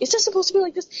like, is this supposed to be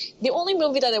like this? The only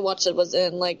movie that I watched that was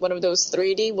in like one of those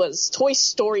 3D was Toy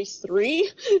Story 3.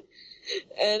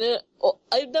 And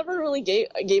I never really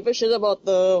gave a shit about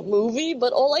the movie,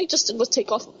 but all I just did was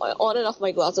take off on and off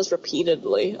my glasses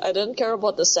repeatedly. I didn't care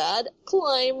about the sad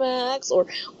climax or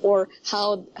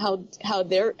how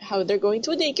they're going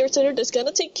to a daycare center that's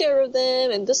gonna take care of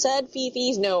them and the sad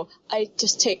fifis. No, I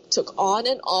just took on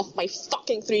and off my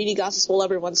fucking 3D glasses while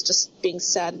everyone's just being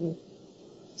sad and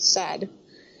sad.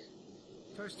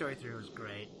 Toy Story 3 was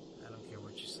great. I don't care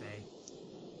what you say.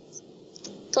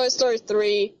 Toy Story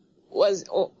 3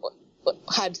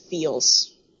 had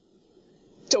feels.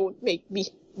 Don't make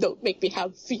me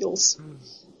have feels.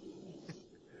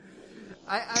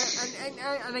 I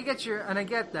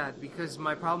get that, because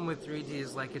my problem with 3D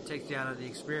is like it takes you out of the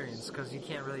experience, because you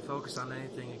can't really focus on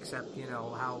anything except,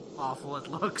 how awful it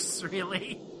looks,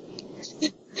 really.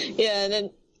 Yeah, and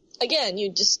then again,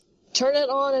 you just turn it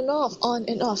on and off, on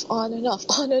and off, on and off,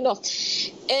 on and off.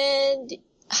 And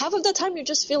half of the time you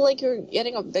just feel like you're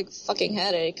getting a big fucking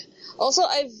headache. Also,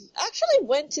 I've actually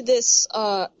went to this,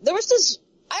 I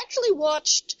actually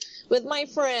watched with my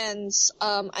friends,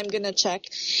 I'm gonna check,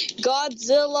 Shin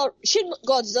Godzilla,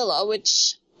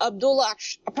 which Abdullah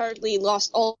apparently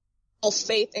lost all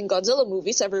faith in Godzilla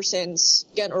movies ever since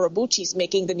Gen Urobuchi's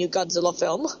making the new Godzilla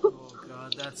film. Oh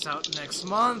god, that's out next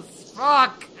month.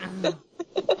 Fuck!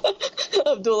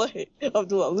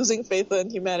 Abdullah losing faith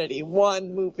in humanity,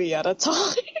 one movie at a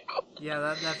time. Yeah,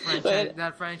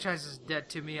 that franchise is dead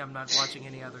to me. I'm not watching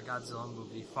any other Godzilla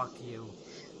movie. Fuck you.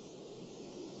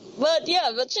 But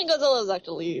Shin Godzilla is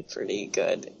actually pretty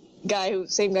good.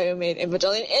 Same guy who made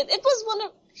Evangelion. It was one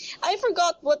of, I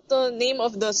forgot what the name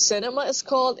of the cinema is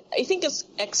called. I think it's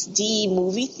XD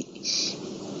movie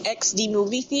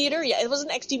theater. Yeah, it was an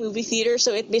XD movie theater,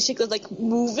 so it basically was like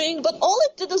moving, but all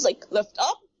it did was like lift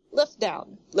up, lift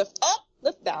down, lift up,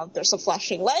 lift down. There's some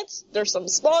flashing lights, there's some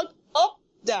smog, up,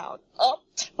 down, up,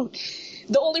 down.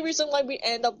 The only reason why we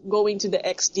end up going to the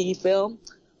XD film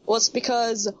was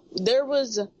because there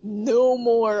was no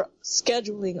more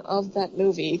scheduling of that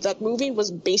movie. That movie was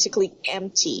basically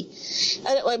empty.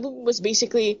 And that movie was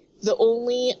basically the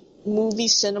only movie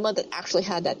cinema that actually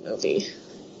had that movie.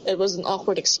 It was an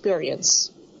awkward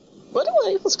experience. But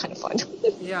it was kind of fun.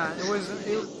 Yeah,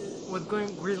 with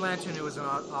Green Lantern, it was an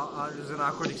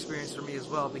awkward experience for me as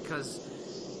well, because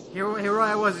here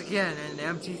I was again in an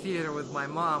empty theater with my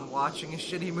mom watching a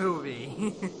shitty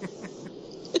movie.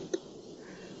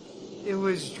 It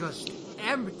was just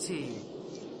empty.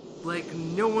 Like,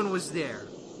 no one was there.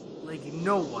 Like,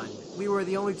 no one. We were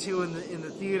the only two in the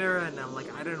theater, and I'm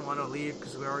like, I didn't want to leave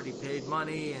because we already paid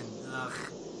money, and ugh.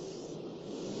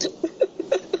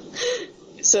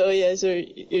 So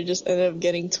you just end up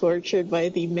getting tortured by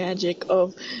the magic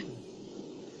of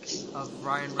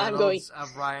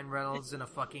Ryan Reynolds in a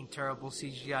fucking terrible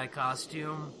CGI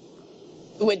costume.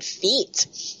 With feet.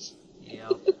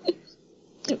 Yep.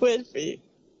 With feet.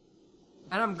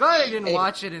 And I'm glad I didn't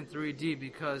watch it in 3D,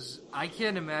 because I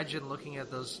can't imagine looking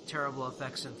at those terrible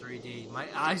effects in 3D. My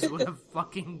eyes would have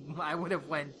I would have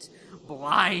went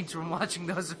blind from watching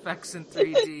those effects in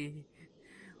 3D.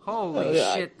 Holy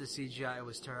shit, the CGI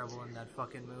was terrible in that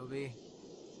fucking movie.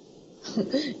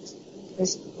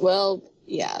 Well,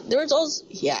 yeah, there's also,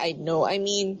 I know, I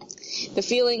mean, the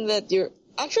feeling that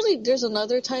actually, there's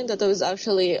another time that I was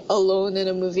actually alone in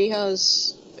a movie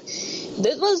house.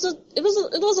 It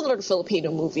was another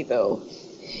Filipino movie though.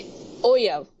 Oh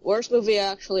yeah, worst movie I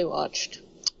actually watched.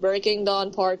 Breaking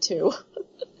Dawn Part 2.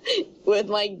 With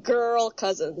my girl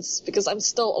cousins, because I'm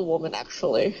still a woman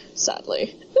actually,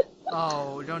 sadly.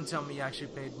 Oh, don't tell me you actually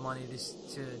paid money to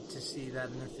see that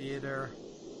in the theater.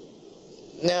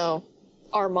 No.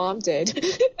 Our mom did.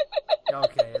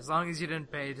 Okay, as long as you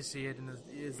didn't pay to see it,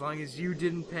 as long as you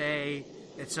didn't pay,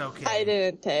 it's okay. I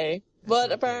didn't pay.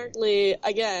 But apparently,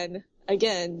 again,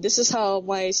 again, this is how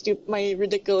my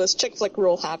ridiculous chick flick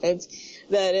rule happens.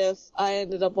 That if I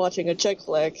ended up watching a chick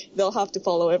flick, they'll have to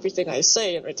follow everything I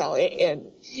say and retaliate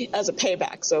and as a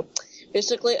payback. So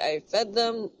basically, I fed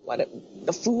them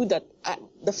the food that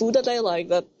I like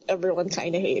that everyone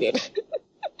kind of hated.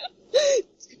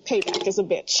 Payback is a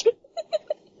bitch.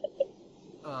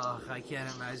 Ugh, I can't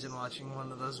imagine watching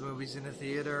one of those movies in a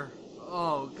theater.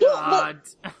 Oh God.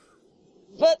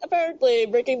 But apparently,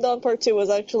 Breaking Dawn Part 2 was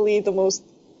actually the most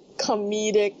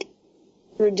comedic,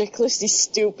 ridiculously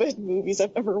stupid movies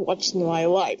I've ever watched in my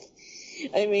life.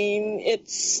 I mean,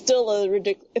 it's still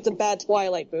it's a bad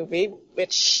Twilight movie,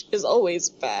 which is always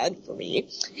bad for me.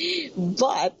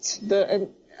 But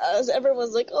as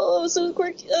everyone's like, oh, so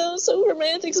quirky, oh, so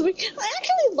romantic. So I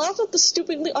actually laughed at the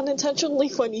stupidly, unintentionally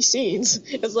funny scenes.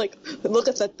 It's like, look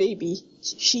at that baby.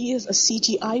 She is a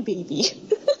CGI baby.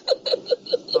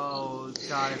 Oh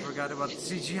God, I forgot about the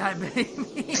CGI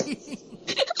baby.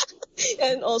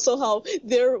 And also how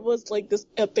there was like this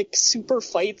epic super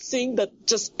fight scene that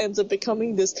just ends up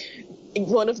becoming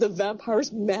one of the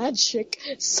vampire's magic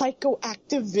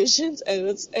psychoactive visions,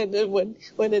 and then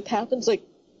when it happens, like,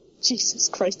 Jesus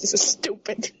Christ, this is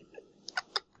stupid.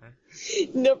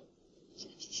 No.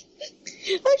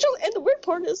 Actually, and the weird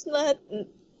part is that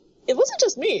it wasn't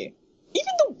just me.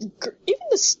 Even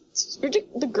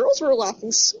the girls were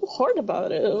laughing so hard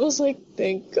about it. It was like,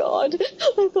 thank God,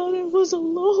 I thought I was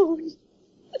alone.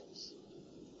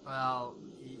 Well,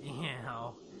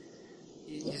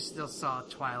 you still saw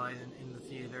Twilight in the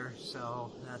theater,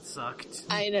 so that sucked.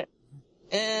 I know.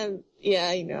 And yeah,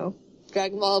 I know.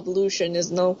 Dragon Ball Evolution is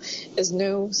no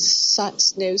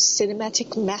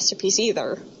cinematic masterpiece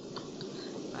either.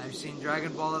 I've seen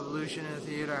Dragon Ball Evolution in a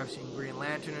theater. I've seen Green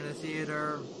Lantern in a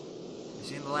theater.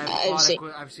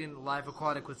 I've seen the Live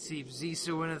Aquatic with Steve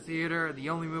Zissou in a theater. The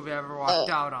only movie I ever walked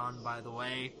out on, by the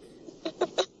way.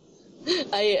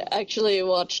 I actually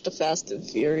watch the Fast and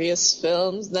Furious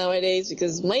films nowadays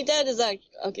because my dad is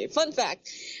okay, fun fact.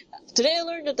 Today I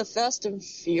learned that the Fast and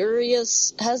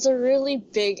Furious has a really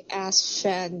big ass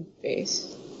fan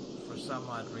base. For some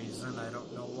odd reason, I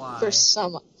don't know why.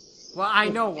 Well, I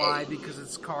know why, because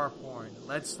it's car porn.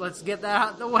 Let's get that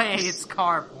out of the way. It's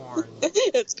car porn.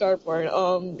 It's car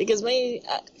porn. Because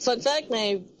fun fact,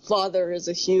 my father is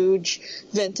a huge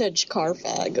vintage car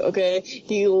fag, okay?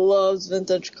 He loves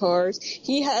vintage cars.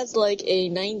 He has like a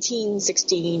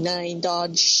 1969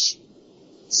 Dodge,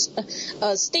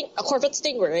 a Corvette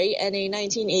Stingray and a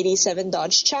 1987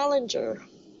 Dodge Challenger.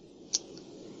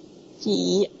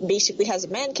 He basically has a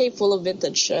man cave full of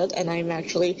vintage shit, and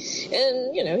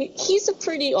he's a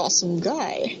pretty awesome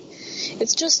guy.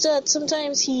 It's just that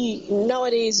sometimes he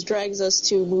nowadays drags us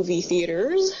to movie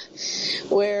theaters,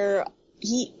 where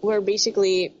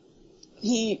basically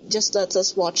he just lets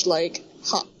us watch like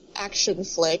hot action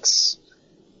flicks,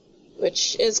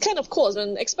 which is kind of cool. I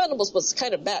mean, Expendables was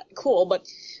kind of cool, but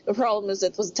the problem is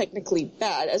it was technically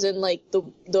bad, as in like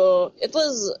it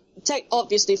was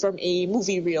obviously from a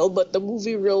movie reel, but the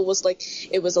movie reel was like,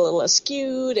 it was a little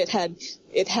askewed, it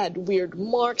had weird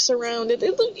marks around it.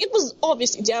 It was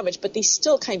obviously damaged, but they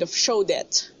still kind of showed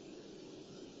it.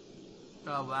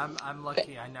 Oh, well, I'm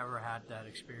lucky I never had that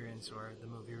experience where the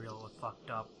movie reel was fucked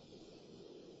up.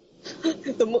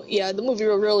 The movie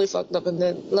reel really fucked up, and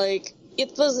then like,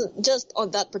 it wasn't just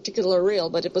on that particular reel,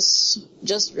 but it was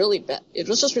just really bad. It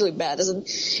was just really bad.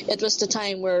 It was the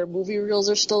time where movie reels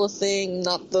are still a thing,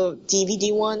 not the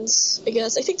DVD ones, I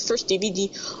guess. I think the first official DVD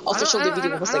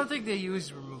one was I don't think they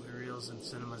use movie reels in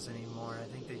cinemas anymore. I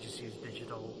think they just use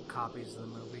digital copies of the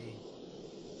movie.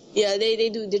 Yeah, they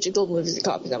do digital movies and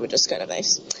copies now, which is kind of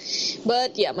nice.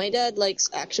 But yeah, my dad likes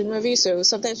action movies, so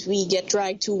sometimes we get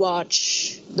dragged to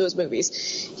watch those movies.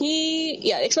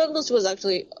 Expendables was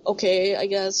actually okay, I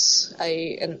guess.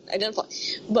 I didn't follow.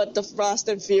 But the Fast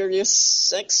and Furious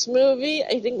 6 movie,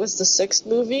 I think was the 6th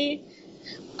movie.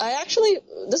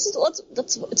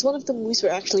 It's one of the movies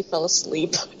where I actually fell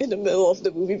asleep in the middle of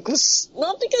the movie I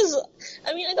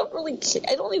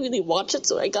don't really watch it,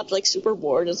 so I got like super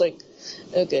bored. It's like,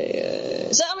 okay,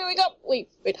 Sammy, wake up! Wait,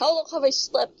 how long have I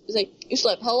slept? It's like, you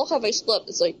slept. How long have I slept?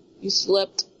 It's like, you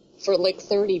slept for like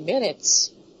 30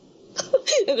 minutes.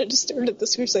 And I just stared at the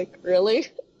screen, like, really?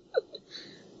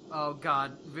 Oh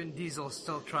God, Vin Diesel's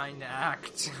still trying to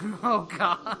act. Oh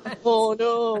God. Oh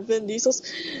no, Vin Diesel's.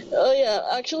 Oh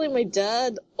yeah, actually my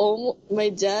dad was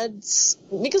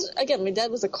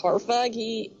a car fag.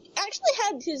 He actually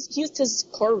used his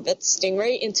Corvette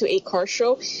Stingray into a car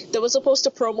show that was supposed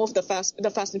to promote the Fast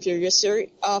and Furious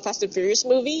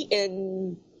movie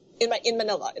in in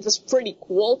Manila. It was pretty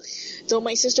cool. So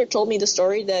my sister told me the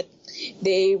story that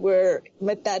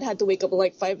my dad had to wake up at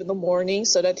like 5 in the morning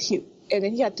and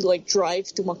then he had to like drive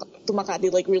to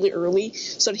Makati like really early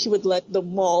so that he would let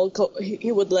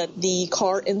he would let the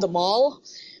car in the mall.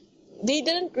 They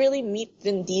didn't really meet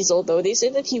Vin Diesel though. They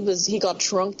said that he got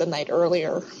drunk the night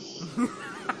earlier.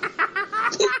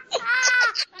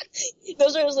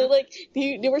 Those are also like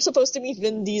they were supposed to meet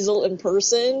Vin Diesel in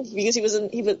person because it was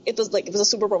a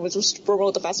super promo. It was to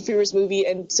promote the Fast and Furious movie,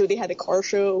 and so they had a car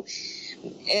show.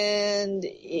 And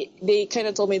they kind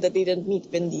of told me that they didn't meet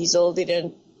Vin Diesel. They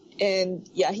didn't, and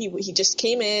yeah, he just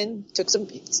came in, took some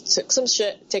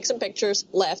pictures,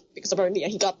 left because apparently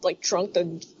he got like drunk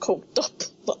and coked up.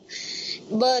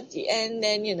 But and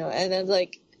then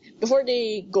like before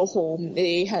they go home,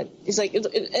 they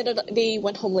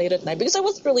went home late at night because I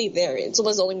wasn't really there. It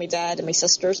was only my dad and my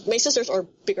sisters. My sisters are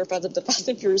bigger fans of the Fast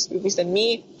and Furious movies than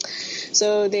me.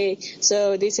 So they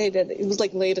say that it was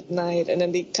like late at night, and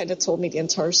then they kind of told me the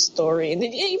entire story, and they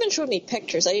even showed me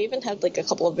pictures. I even had like a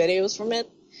couple of videos from it.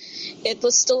 It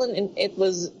was still it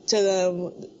was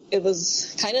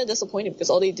kind of disappointing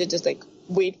because all they did is like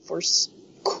wait for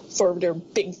their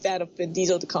big fan of Vin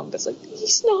Diesel to come. It's like,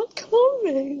 he's not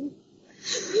coming.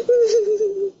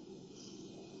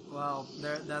 Well,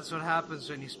 that's what happens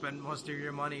when you spend most of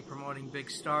your money promoting big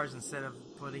stars instead of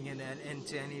putting it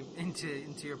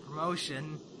into your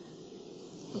promotion.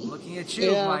 I'm looking at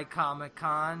you, my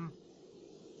Comic-Con.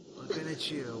 Looking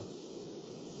at you.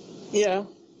 Yeah.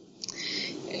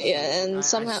 Yeah, and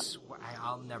somehow...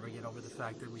 I'll never get over the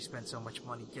fact that we spent so much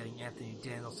money getting Anthony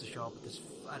Daniels to show up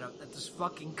at this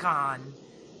fucking con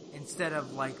instead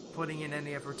of like putting in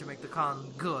any effort to make the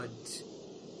con good.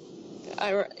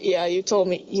 You told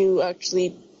me you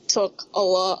actually took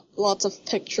lots of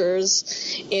pictures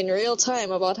in real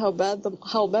time about how bad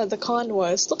the con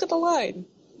was. Look at the line.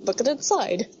 Look at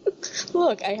inside.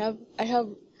 Look, I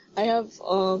have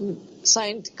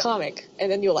signed comic,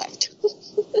 and then you left.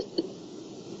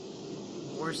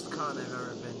 Worst con I've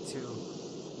ever been to.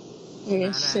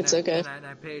 It's okay. And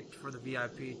I paid for the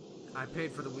VIP. I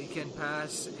paid for the weekend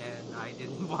pass, and I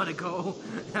didn't want to go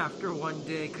after one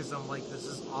day because I'm like, this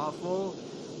is awful.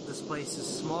 This place is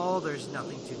small. There's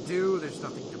nothing to do. There's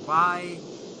nothing to buy.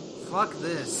 Fuck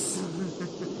this.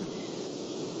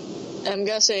 I'm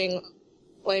guessing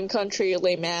lame country,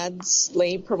 lame ads,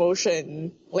 lame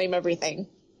promotion, lame everything.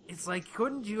 It's like,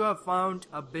 couldn't you have found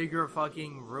a bigger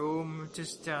fucking room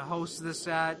just to host this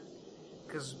at?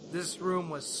 Because this room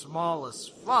was small as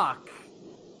fuck.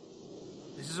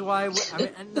 This is why,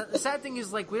 and the sad thing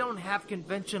is, like, we don't have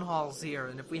convention halls here,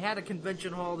 and if we had a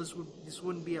convention hall, this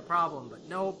wouldn't be a problem, but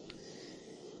nope.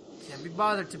 Can't be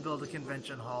bothered to build a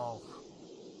convention hall.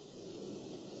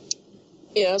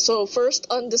 Yeah, so first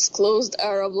undisclosed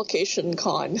Arab location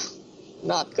con.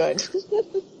 Not good.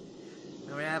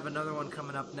 And we have another one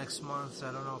coming up next month, so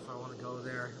I don't know if I want to go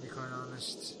there, to be quite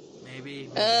honest. Maybe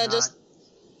not.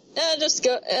 Just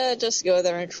go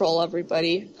there and troll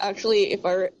everybody. Actually,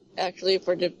 for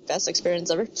the best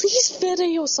experience ever, please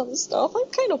video some stuff. I'm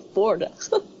kind of bored.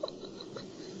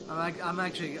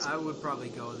 I would probably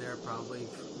go there probably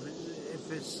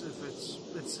if it's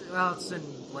in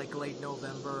like late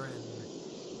November, and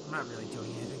I'm not really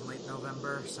doing anything late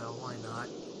November, so why not?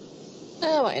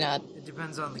 Why not? It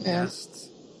depends on the guests.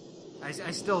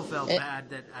 I still felt bad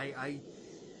that I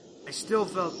still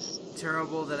felt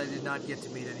terrible that I did not get to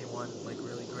meet anyone like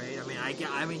really great. I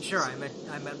mean, sure, I met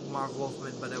Marv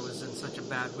Wolfman, but I was in such a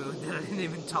bad mood that I didn't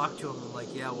even talk to him. I'm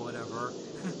like, yeah, whatever.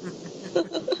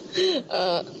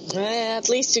 At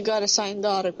least you got a signed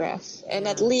autograph, and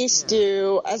at least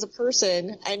you, as a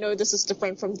person, I know this is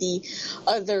different from the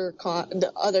other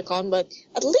con, but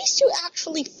at least you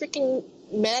actually freaking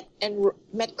met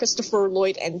Christopher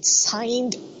Lloyd and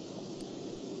signed.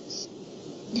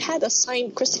 You had a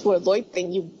signed Christopher Lloyd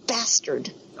thing, you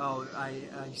bastard. Oh, I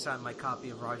signed my copy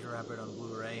of Roger Rabbit on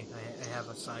Blu-ray. I have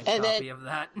a signed copy of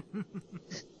that.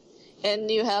 And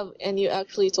you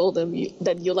actually told him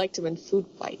that you liked him in Food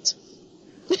Fight.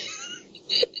 It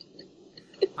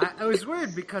was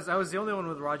weird because I was the only one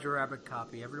with Roger Rabbit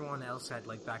copy. Everyone else had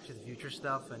like Back to the Future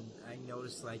stuff, and I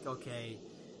noticed like, okay,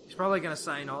 he's probably going to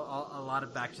sign a lot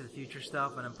of Back to the Future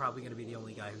stuff, and I'm probably going to be the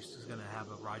only guy who's going to have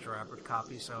a Roger Rabbit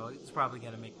copy, so it's probably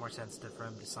going to make more sense for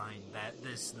him to sign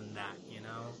this than that, you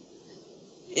know?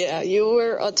 Yeah,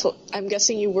 I'm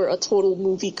guessing you were a total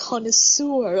movie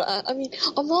connoisseur. I mean,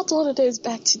 I'm not one of those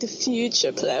Back to the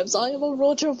Future plebs. I am a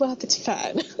Roger Rabbit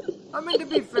fan. I mean, to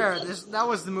be fair, that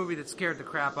was the movie that scared the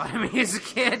crap out of me as a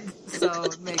kid, so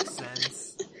it makes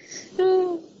sense.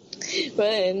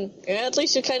 But at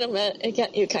least you kind of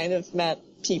met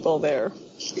people there.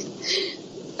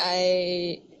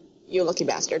 You lucky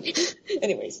bastard.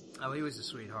 Anyways. Oh, he was a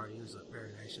sweetheart. He was a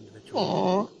very nice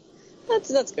individual. Aww.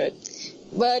 That's good.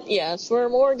 But yeah, for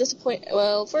more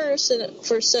for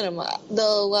cinema, the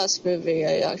last movie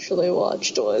I actually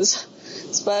watched was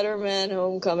Spider-Man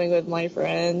Homecoming with my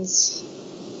friends.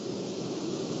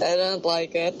 I didn't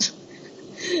like it.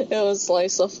 It was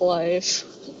slice of life.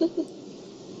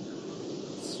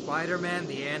 Spider-Man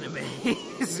the anime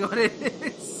is what it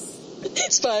is.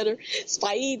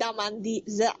 Spider-Man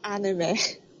the anime.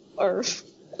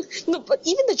 No, but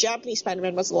even the Japanese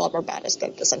Spider-Man was a lot more badass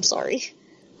than this, I'm sorry.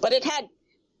 But it had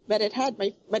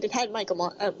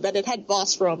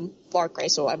Voss from Far Cry,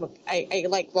 so I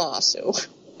like Voss, so.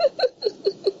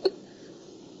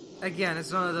 Again,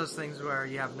 it's one of those things where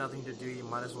you have nothing to do, you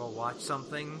might as well watch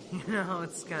something,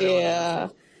 it's kind of... Yeah.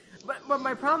 But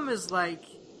my problem is, like,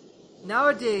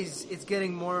 nowadays, it's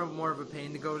getting more and more of a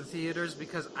pain to go to theaters,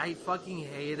 because I fucking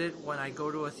hate it when I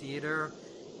go to a theater,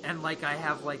 and, like, I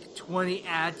have, like, 20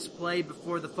 ads play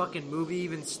before the fucking movie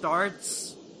even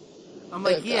starts. I'm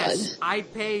like, yes, I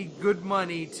pay good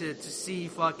money to see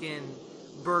fucking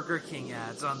Burger King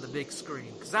ads on the big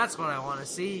screen, because that's what I want to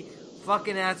see,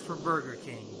 fucking ads for Burger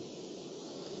King.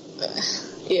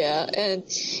 Yeah, and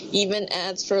even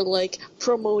ads for, like,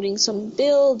 promoting some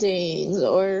buildings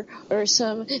or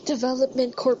some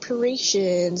development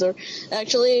corporations, or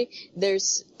actually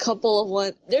there's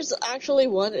actually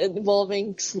one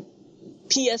involving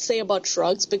PSA about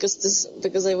drugs,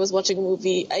 because I was watching a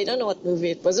movie. I don't know what movie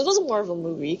it was. It was a Marvel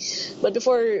movie, but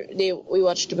before we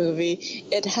watched the movie,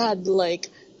 it had like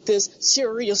this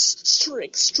serious,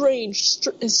 strict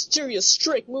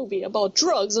movie about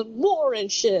drugs and war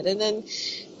and shit. And then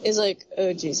it's like,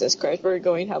 oh Jesus Christ, we're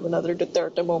going to have another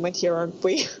Duterte moment here, aren't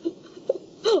we?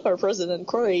 Our President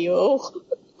Correo.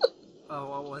 Oh,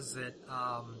 what was it?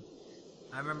 I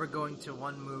remember going to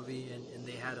one movie and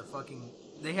they had a fucking.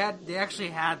 They actually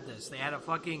had this. They had a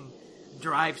fucking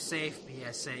drive safe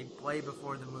PSA play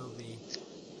before the movie.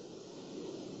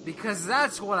 Because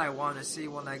that's what I want to see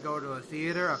when I go to a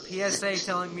theater, a PSA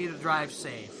telling me to drive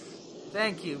safe.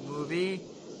 Thank you, movie.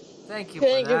 Thank you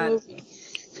for that. Movie.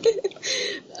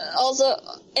 Also,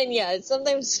 and yeah,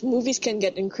 sometimes movies can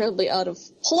get incredibly out of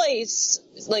place.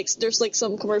 Like, there's like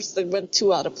some commercials that went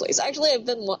too out of place. Actually, I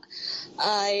don't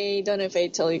know if I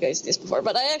tell you guys this before,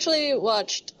 but I actually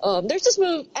watched, there's this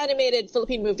animated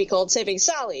Philippine movie called Saving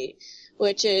Sally,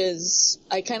 which is,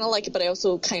 I kind of like it, but I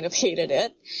also kind of hated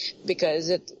it, because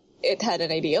it had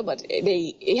an idea, but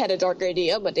it had a dark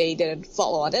idea, but they didn't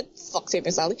follow on it. Fuck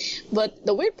Saving Sally. But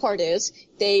the weird part is,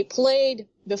 they played,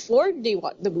 before they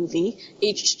watched the movie,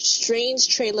 a strange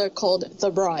trailer called The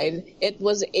Bride. It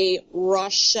was a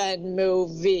Russian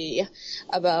movie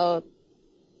about,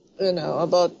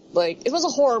 like, it was a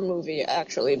horror movie,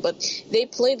 actually, but they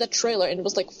played the trailer and it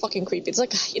was, like, fucking creepy. It's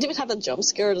like, you didn't even have a jump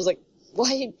scare. It was like,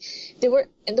 why? The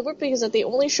weird thing is that they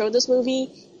only showed this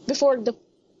movie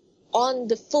on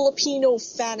the Filipino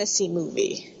fantasy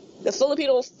movie. The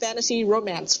Filipino fantasy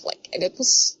romance flick. And it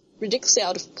was ridiculously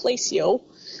out of place, yo.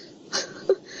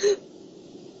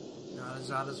 Not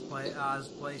as out of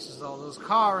place as all those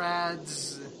car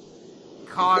ads,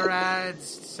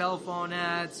 cell phone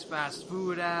ads, fast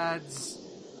food ads,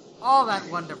 all that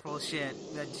wonderful shit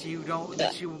that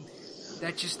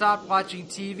you stop watching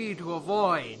TV to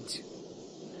avoid.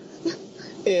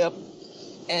 Yep.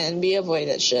 And we avoid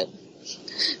that shit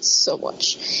so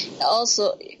much.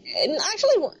 Also, and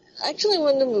actually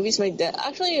one of the movies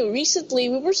recently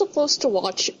we were supposed to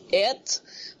watch it,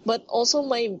 but also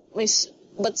my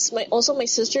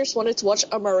sisters wanted to watch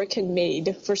American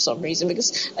Made for some reason,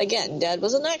 because again, Dad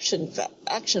was an action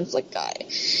flick guy.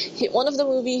 One of the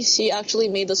movies he actually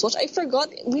made us watch, I forgot,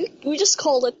 we just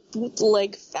called it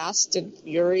bootleg Fast and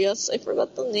Furious. I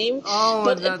forgot the name. Oh,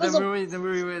 but the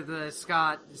movie with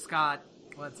Scott,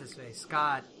 what's his face?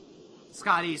 Scott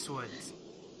Eastwood.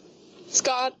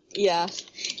 Scott, yeah.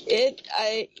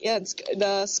 It's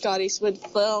the Scott Eastwood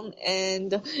film,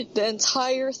 and the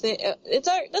entire thing, the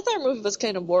entire movie was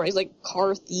kind of boring. It's like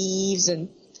car thieves and,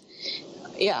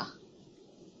 yeah.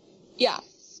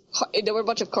 There were a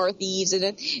bunch of car thieves, and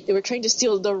then they were trying to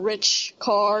steal the rich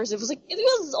cars. It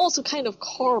was also kind of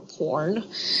car porn.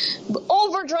 But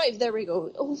Overdrive, there we go.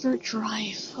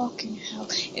 Overdrive, fucking hell.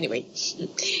 Anyway.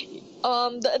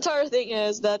 The entire thing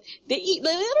is that they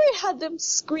literally had them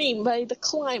scream by the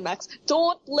climax,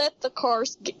 don't let the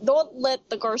cars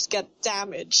get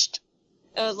damaged.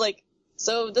 And I was like,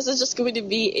 so this is just going to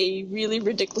be a really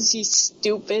ridiculously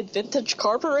stupid vintage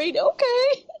car parade?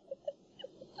 Okay.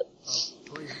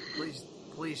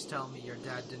 Please tell me your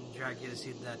dad didn't drag you to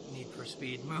see that Need for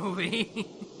Speed movie.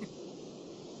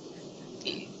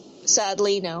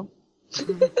 Sadly, no.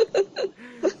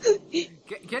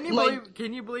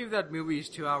 Can you believe that movie is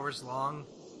 2 hours long?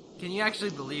 Can you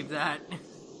actually believe that?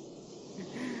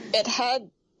 It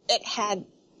had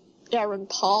Aaron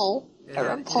Paul.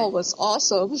 Aaron Paul was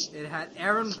awesome. It had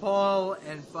Aaron Paul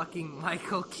and fucking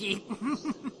Michael Keaton.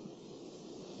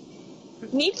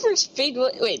 Need for Speed.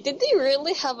 Wait, did they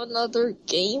really have another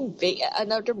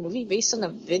another movie based on a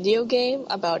video game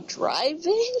about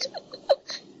driving?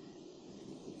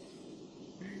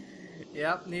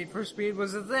 Yep, Need for Speed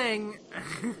was a thing.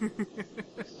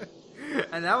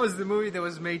 And that was the movie that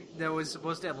was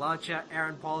supposed to launch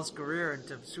Aaron Paul's career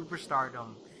into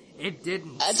superstardom. It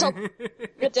didn't.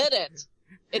 It didn't.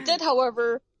 It did,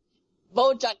 however.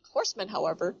 BoJack Horseman,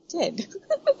 however, did.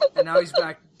 And now he's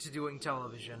back to doing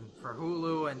television for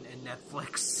Hulu and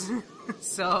Netflix.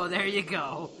 So there you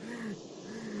go.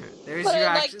 There's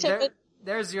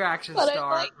your action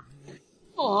star.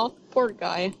 Aw, poor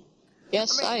guy.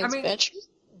 Yes, science, bitch.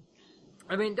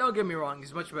 I mean, don't get me wrong,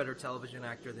 he's a much better television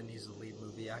actor than he's a lead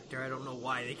movie actor. I don't know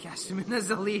why they cast him in as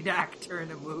a lead actor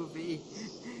in a movie.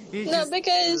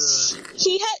 Because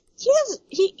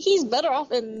he's better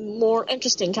off in more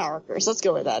interesting characters. Let's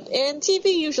go with that. And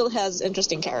TV usually has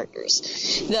interesting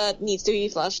characters that needs to be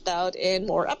fleshed out in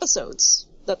more episodes.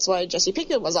 That's why Jesse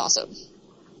Pinkman was awesome.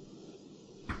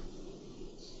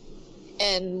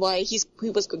 And why he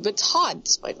was good with Todd,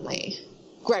 despite my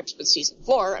gripes with season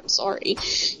 4. I'm sorry.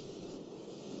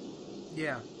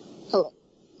 Yeah. Hello.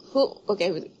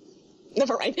 Okay.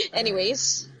 Never mind.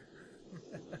 Anyways.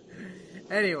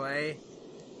 Anyway.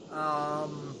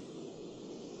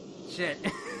 Shit.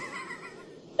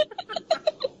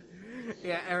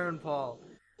 Yeah, Aaron Paul.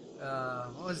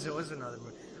 What was another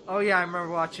movie? Oh yeah, I remember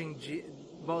watching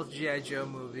both G.I. Joe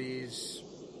movies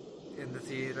in the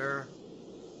theater.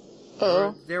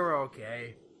 Oh. They were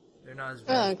okay. They're not as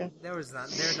bad. Okay. They're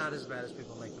not as bad as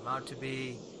people make them out to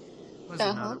be. Was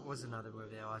another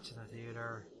movie I watched in the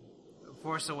theater?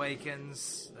 Force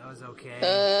Awakens. That was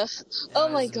okay. Oh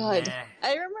my god. Meh.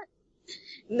 I remember.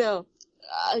 No.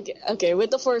 Okay,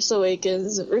 with The Force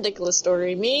Awakens, ridiculous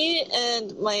story. I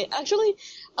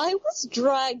was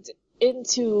dragged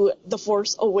into The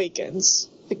Force Awakens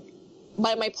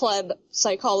by my pleb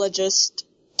psychologist,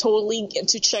 totally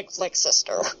into chick flick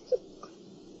sister.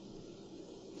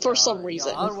 For some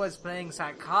reason. Y'all was playing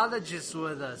psychologist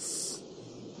with us.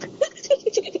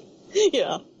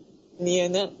 Yeah.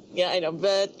 Yeah, I know,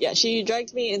 but yeah, she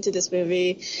dragged me into this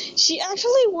movie. She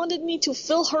actually wanted me to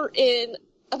fill her in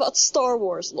about Star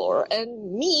Wars lore,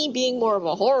 and me being more of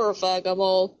a horror fag, I'm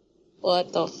all,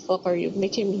 what the fuck are you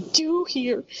making me do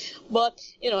here? But,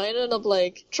 I ended up,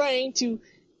 trying to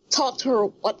talk to her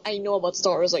what I know about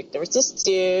Star Wars. Like, there was this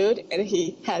dude, and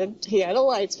he had a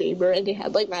lightsaber, and he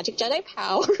had, magic Jedi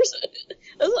powers.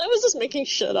 I was just making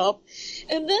shit up.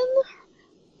 And then,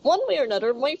 one way or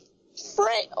another,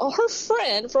 her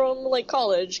friend from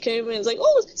college came in and was like,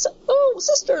 oh,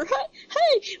 sister,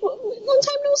 hey, long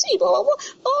time no see, blah blah blah.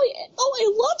 Oh,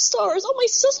 I love Star Wars. Oh, my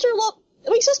sister,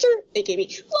 aka me,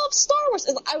 loves Star Wars.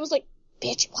 And I was like,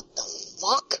 bitch, what the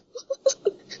fuck?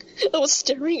 I was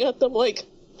staring at them like,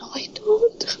 no, I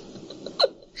don't.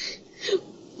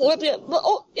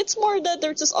 It's more that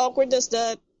there's this awkwardness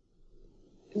that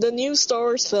the new Star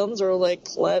Wars films are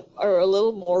are a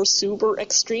little more super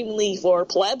extremely for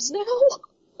plebs now.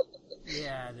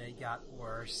 Yeah, they got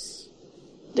worse.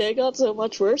 They got so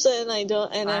much worse, and I'm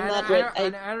not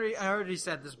ready. I already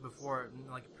said this before in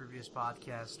a previous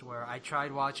podcast where I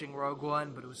tried watching Rogue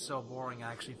One, but it was so boring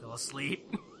I actually fell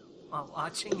asleep while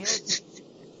watching it.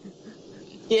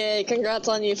 Yeah, congrats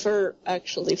on you for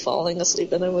actually falling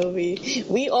asleep in a movie.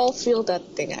 We all feel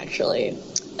that thing, actually.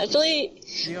 The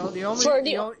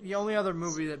only other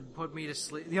movie that put me to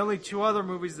sleep, the only two other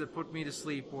movies that put me to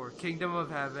sleep were Kingdom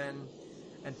of Heaven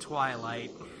and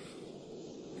Twilight.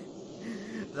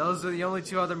 Those are the only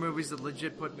two other movies that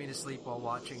legit put me to sleep while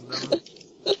watching them.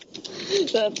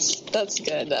 That's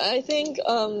good. I think,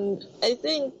 the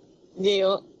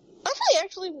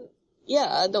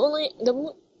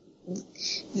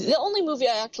only movie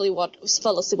I actually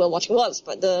fell asleep while watching was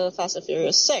the Fast and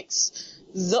Furious 6.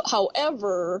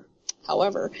 However,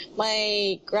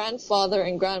 my grandfather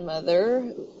and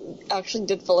grandmother actually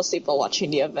did fall asleep while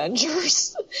watching the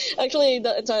Avengers. Actually,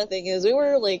 the entire thing is we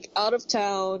were out of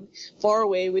town, far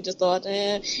away. We just thought,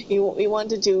 we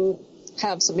wanted to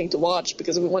have something to watch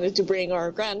because we wanted to bring our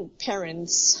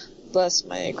grandparents. Bless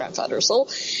my grandfather's soul.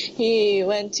 We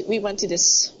went to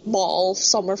this mall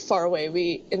somewhere far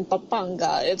away. In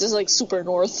Pampanga. It's just super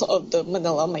north of the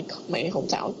Manila, my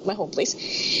hometown, my home place.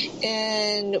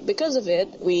 And because of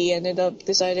it, we ended up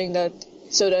deciding that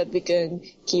so that we can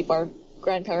keep our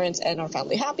grandparents and our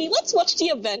family happy, let's watch the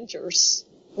Avengers.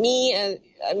 Me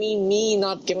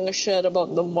not giving a shit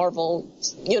about the Marvel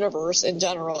universe in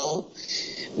general.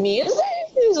 Me is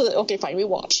like, okay, fine, we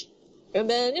watch. And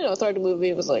then, third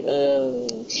movie was like,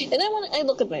 and then when I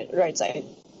look at my right side,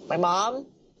 my mom,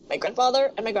 my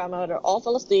grandfather, and my grandmother all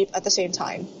fell asleep at the same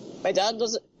time. My dad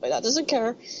doesn't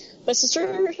care. My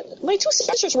two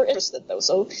sisters were interested though,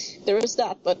 so there was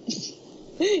that, but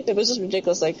it was just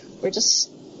ridiculous. Like, we're just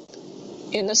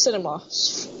in the cinema,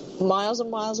 miles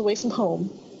and miles away from home,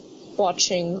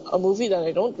 watching a movie that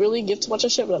I don't really give too much a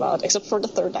shit about, except for the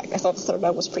third act. I thought the third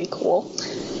act was pretty cool.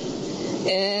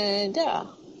 And yeah,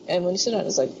 and when you sit down,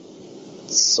 it's like,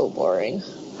 it's so boring.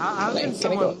 How can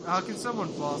someone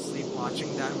fall asleep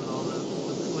watching that with all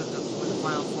with the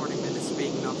final 40 minutes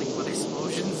being nothing but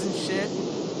explosions and shit?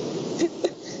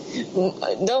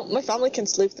 No, my family can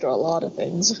sleep through a lot of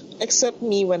things, except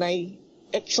me when I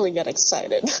actually get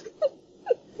excited.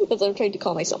 Because I'm trying to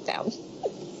calm myself down.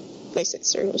 My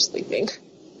sister was sleeping.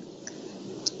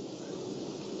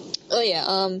 Oh yeah,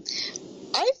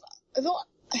 I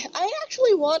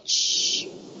actually watched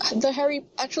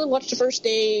the first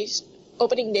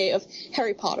opening day of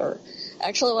Harry Potter. I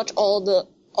actually watched all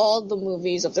the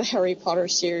movies of the Harry Potter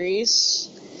series.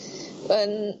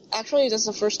 And actually, that's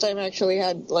the first time I actually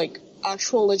had, like,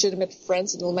 actual legitimate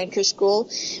friends in elementary school.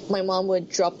 My mom and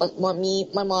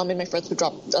my friends would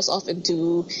drop us off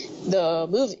into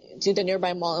the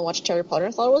nearby mall and watch Harry Potter.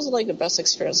 I thought it was, like, the best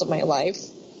experience of my life.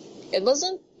 It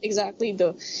wasn't exactly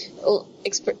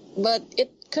but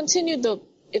it continued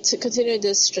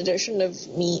this tradition of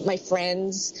my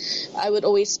friends. I would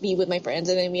always be with my friends,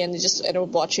 and then we ended up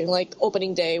watching, like,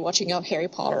 opening day, watching out Harry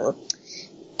Potter.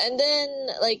 And then,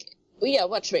 like,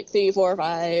 watch like 3, 4,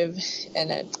 5, and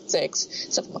then 6,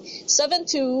 7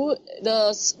 to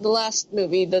the last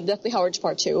movie, the Deathly Hallows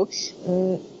Part 2.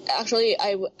 Actually,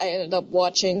 I ended up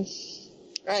watching.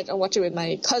 Right, I watched it with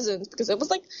my cousins because it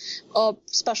was like a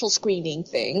special screening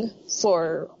thing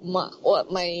for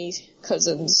my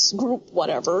cousins' group,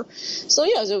 whatever. So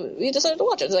yeah, so we decided to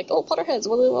watch it. It's like, oh, Potterheads,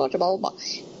 what do we watch? Blah blah blah.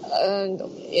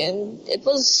 And it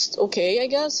was okay, I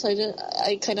guess.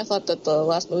 I kind of thought that the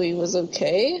last movie was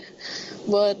okay,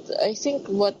 but I think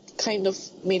what kind of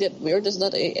made it weird is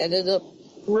that I ended up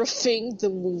riffing the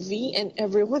movie, and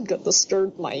everyone got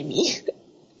disturbed by me.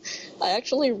 I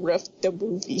actually riffed the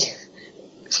movie.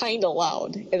 Kinda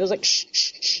loud. It was like, shh,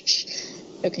 shh, shh, shh.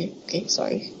 Okay,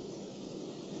 sorry.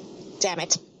 Damn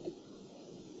it.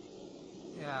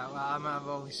 Yeah, well, I've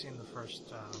only seen the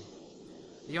first,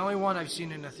 the only one I've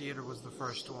seen in the theater was the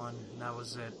first one, and that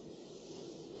was it.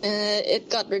 It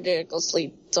got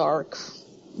ridiculously dark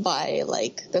by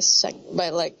the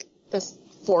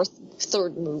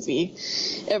third movie.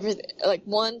 Everything, like,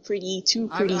 1 pretty, 2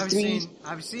 pretty, 3.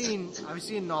 I've seen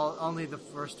only the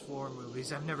first 4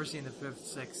 movies. I've never seen the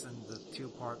 5th, 6th, and the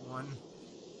 2-part one.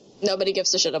 Nobody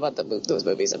gives a shit about those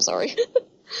movies. I'm sorry.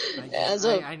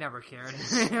 I never cared.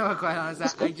 Quite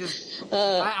honest,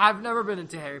 I've never been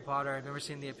into Harry Potter. I've never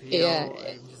seen the appeal. Yeah,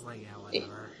 I'm just like, yeah,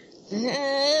 whatever.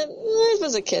 It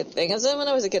was a kid thing. When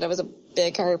I was a kid, I was a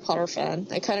big Harry Potter fan.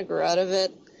 I kind of grew out of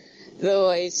it, though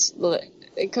I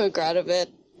could grow out of it.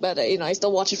 But, I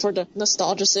still watch it for the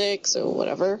nostalgia sake, so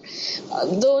whatever.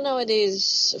 Though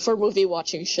nowadays, for movie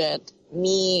watching shit,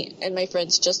 me and my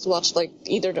friends just watch, like,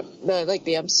 either the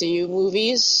MCU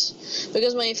movies,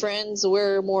 because my friends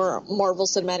were more Marvel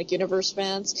Cinematic Universe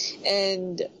fans,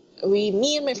 and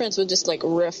me and my friends would just, like,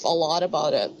 riff a lot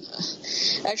about it.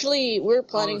 Actually, we're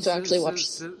planning to actually watch...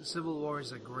 Civil War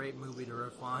is a great movie to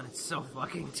riff on. It's so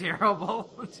fucking terrible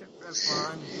to riff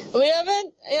on.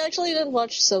 I actually didn't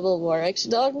watch Civil War.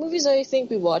 Actually, the movies I think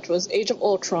we watched was Age of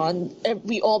Ultron.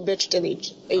 We all bitched in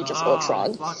Age of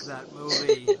Ultron. Fuck that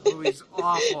movie. The movie's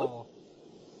awful.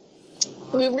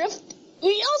 We kind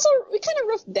of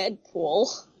riffed Deadpool,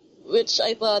 which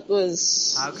I thought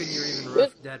was... How can you even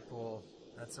riff Deadpool?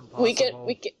 That's impossible.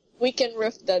 We can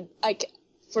riff that.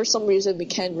 For some reason we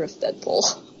can riff Deadpool,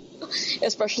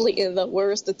 especially in the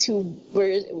the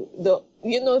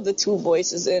two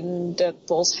voices in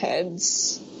Deadpool's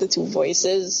heads. The two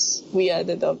voices, we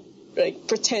ended up like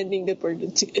pretending that we're the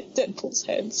Deadpool's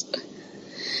heads.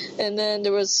 And then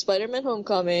there was Spider-Man: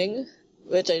 Homecoming,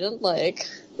 which we didn't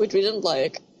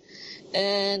like,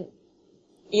 and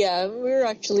yeah, we were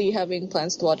actually having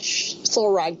plans to watch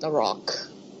Thor: Ragnarok.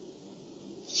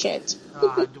 Shit.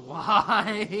 God,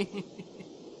 why?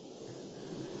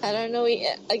 I don't know.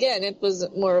 Again, it was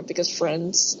more because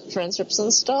friendships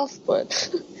and stuff, but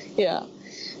yeah.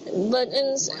 But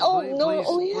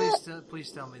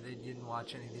please tell me they didn't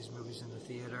watch any of these movies in the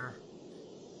theater.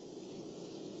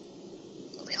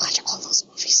 We watched all those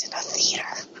movies in a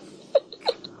theater.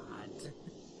 God.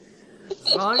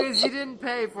 As long as you didn't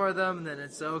pay for them, then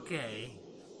it's okay.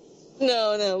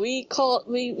 No, we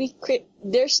create,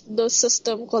 there's the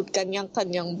system called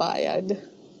Kanyang-Kanyang Bayad.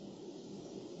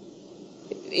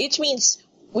 Which means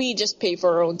we just pay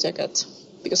for our own ticket.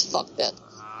 Because fuck that.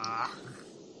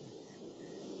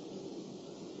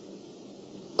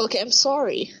 Okay, I'm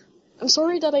sorry. I'm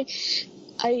sorry that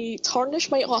I tarnish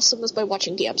my awesomeness by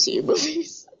watching the MCU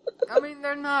movies. I mean,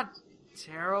 they're not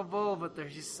terrible, but they're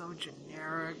just so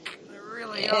generic. They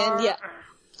really are. And yeah,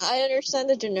 I understand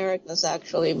the genericness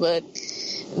actually, but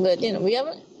you know, we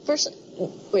haven't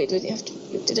wait,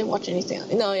 did I watch anything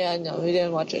else? No, we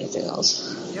didn't watch anything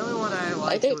else. The only one I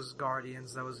liked was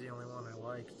Guardians. That was the only one I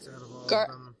liked out of all of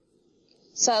them.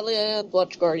 Sadly, I didn't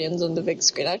watch Guardians on the big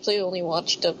screen. I actually only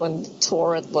watched it when the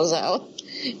torrent was out.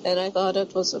 And I thought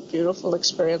it was a beautiful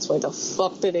experience. Why the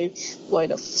fuck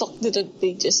didn't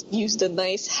they just use the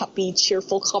nice, happy,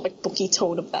 cheerful, comic booky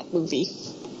tone of that movie?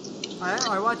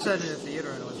 I watched that in the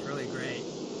theater and it was really great.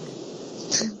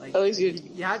 Like, that was good.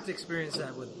 You had to experience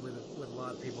that with a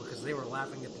lot of people because they were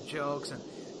laughing at the jokes and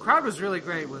the crowd was really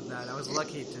great with that. I was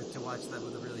lucky to watch that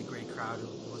with a really great crowd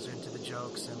who was into the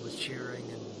jokes and was cheering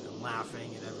and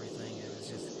laughing and everything.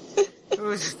 It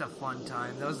was just a fun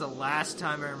time. That was the last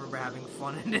time I remember having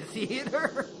fun in the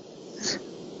theater.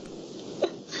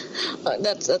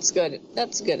 That's good.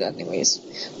 That's good anyways.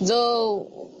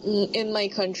 Though, in my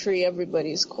country,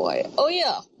 everybody's quiet. Oh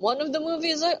yeah, another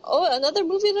movie that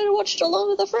I watched alone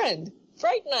with a friend.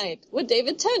 Fright Night with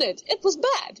David Tennant. It was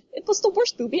bad. It was the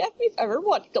worst movie we've ever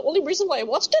watched. The only reason why I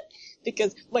watched it,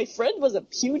 because my friend was a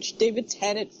huge David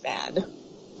Tennant fan.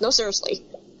 No, seriously.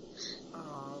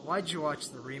 Why'd you watch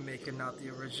the remake and not the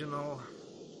original?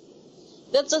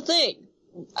 That's the thing.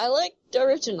 I like the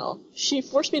original. She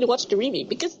forced me to watch the remake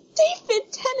because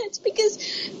David Tennant. Because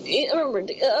I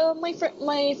remember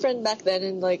my friend back then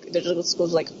in like digital school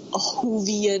was like a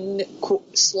Whovian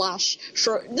 /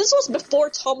 short. This was before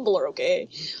Tumblr, okay?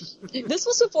 This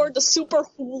was before the Super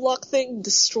Wholock thing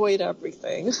destroyed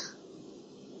everything.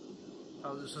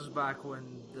 Oh, this was back when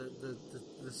the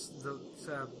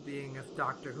being a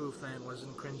Doctor Who fan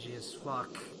wasn't cringy as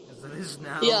fuck as it is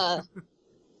now. Yeah,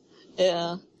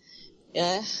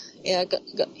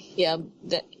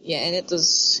 and it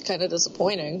was kind of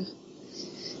disappointing.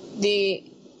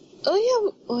 We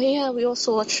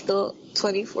also watched the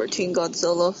 2014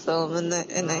 Godzilla film, and I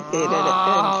hated it.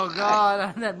 Oh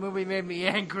god, that movie made me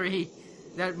angry.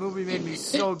 That movie made me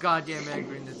so goddamn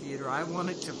angry in the theater. I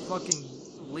wanted to fucking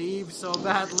leave so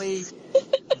badly,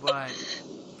 but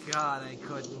God, I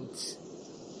couldn't.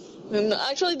 And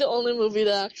actually, the only movie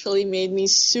that actually made me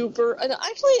super, and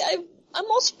actually, I'm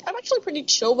actually pretty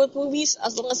chill with movies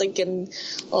as long as I can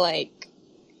like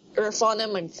riff on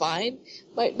them. I'm fine.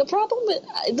 But the problem with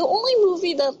the only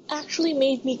movie that actually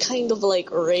made me kind of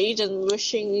like rage and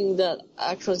wishing that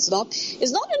actually stopped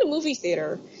is not in a movie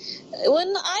theater.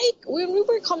 When we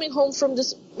were coming home from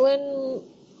this when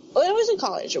I was in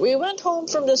college, we went home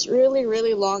from this really,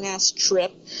 really long-ass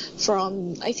trip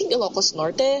from, I think, Ilocos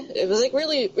Norte. It was, like,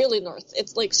 really, really north.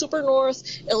 It's, like, super north,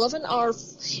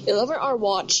 11-hour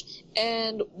watch,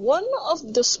 and one of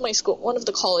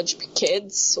the college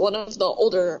kids, one of the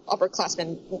older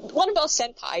upperclassmen, one of those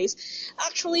senpais,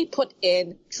 actually put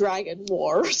in Dragon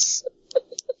Wars.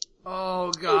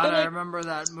 Oh, God, I remember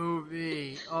that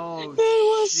movie. Oh, it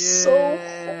was shit. So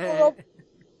horrible.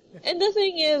 And the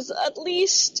thing is, at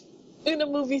least in a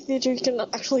movie theater, you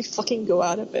cannot actually fucking go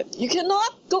out of it. You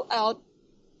cannot go out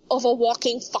of a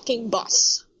walking fucking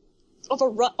bus. Of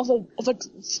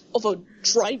a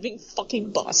driving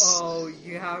fucking bus. Oh,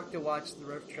 you have to watch the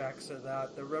riff tracks of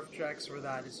that. The riff tracks for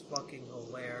that is fucking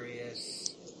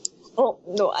hilarious. Oh,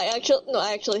 no, I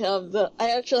actually have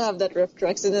that riff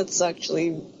tracks, and it's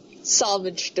actually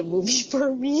salvaged the movie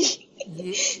for me.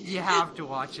 You have to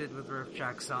watch it with riff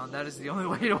tracks on. That is the only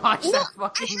way to watch that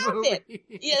fucking movie.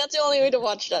 Yeah, that's the only way to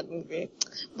watch that movie.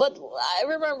 But I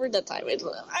remember that time. I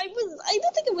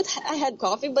don't think I had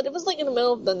coffee, but it was like in the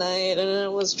middle of the night, and I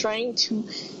was trying to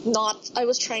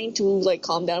like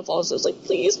calm down. I was like,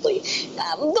 please.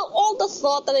 All the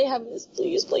thought that I have is,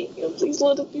 please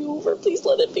let it be over. Please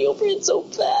let it be over. It's so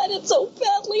bad.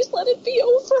 Please let it be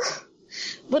over.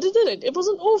 But it didn't. It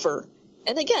wasn't over.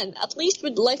 And again, at least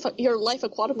with your Life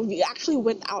Aquatic movie, you actually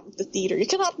went out of the theater. You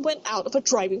cannot went out of a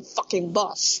driving fucking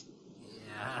bus.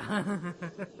 Yeah.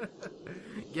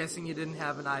 Guessing you didn't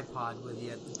have an iPod with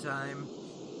you at the time.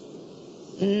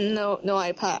 No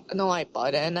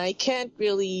iPod, and I can't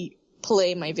really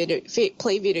play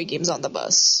video games on the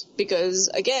bus because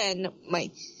again,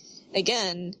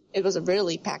 it was a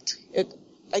really packed.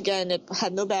 again, it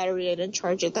had no battery. I didn't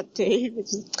charge it that day.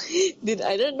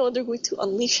 I didn't know they were going to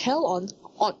unleash hell on.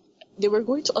 They were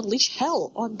going to unleash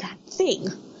hell on that thing.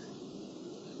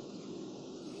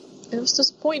 It was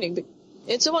disappointing.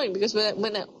 It's annoying because when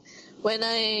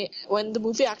the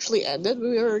movie actually ended,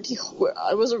 we were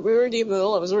already in the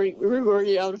middle. We were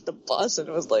already out of the bus, and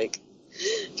it was like,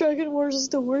 Dragon Wars is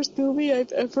the worst movie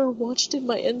I've ever watched in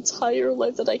my entire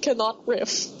life that I cannot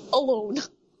riff alone.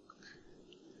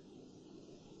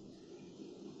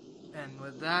 And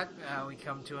with that, we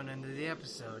come to an end of the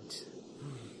episode.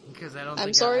 Because I don't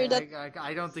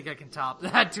think I can top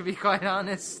that, to be quite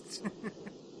honest.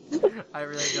 I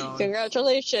really don't.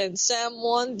 Congratulations, Sam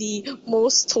won the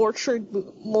most tortured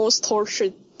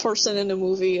person in a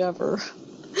movie ever.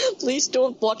 Please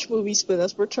don't watch movies with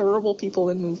us. We're terrible people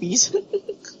in movies.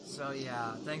 So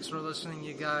yeah, thanks for listening,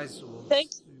 you guys.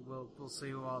 Thanks. We'll see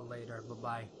you all later.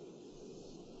 Bye-bye.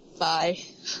 Bye.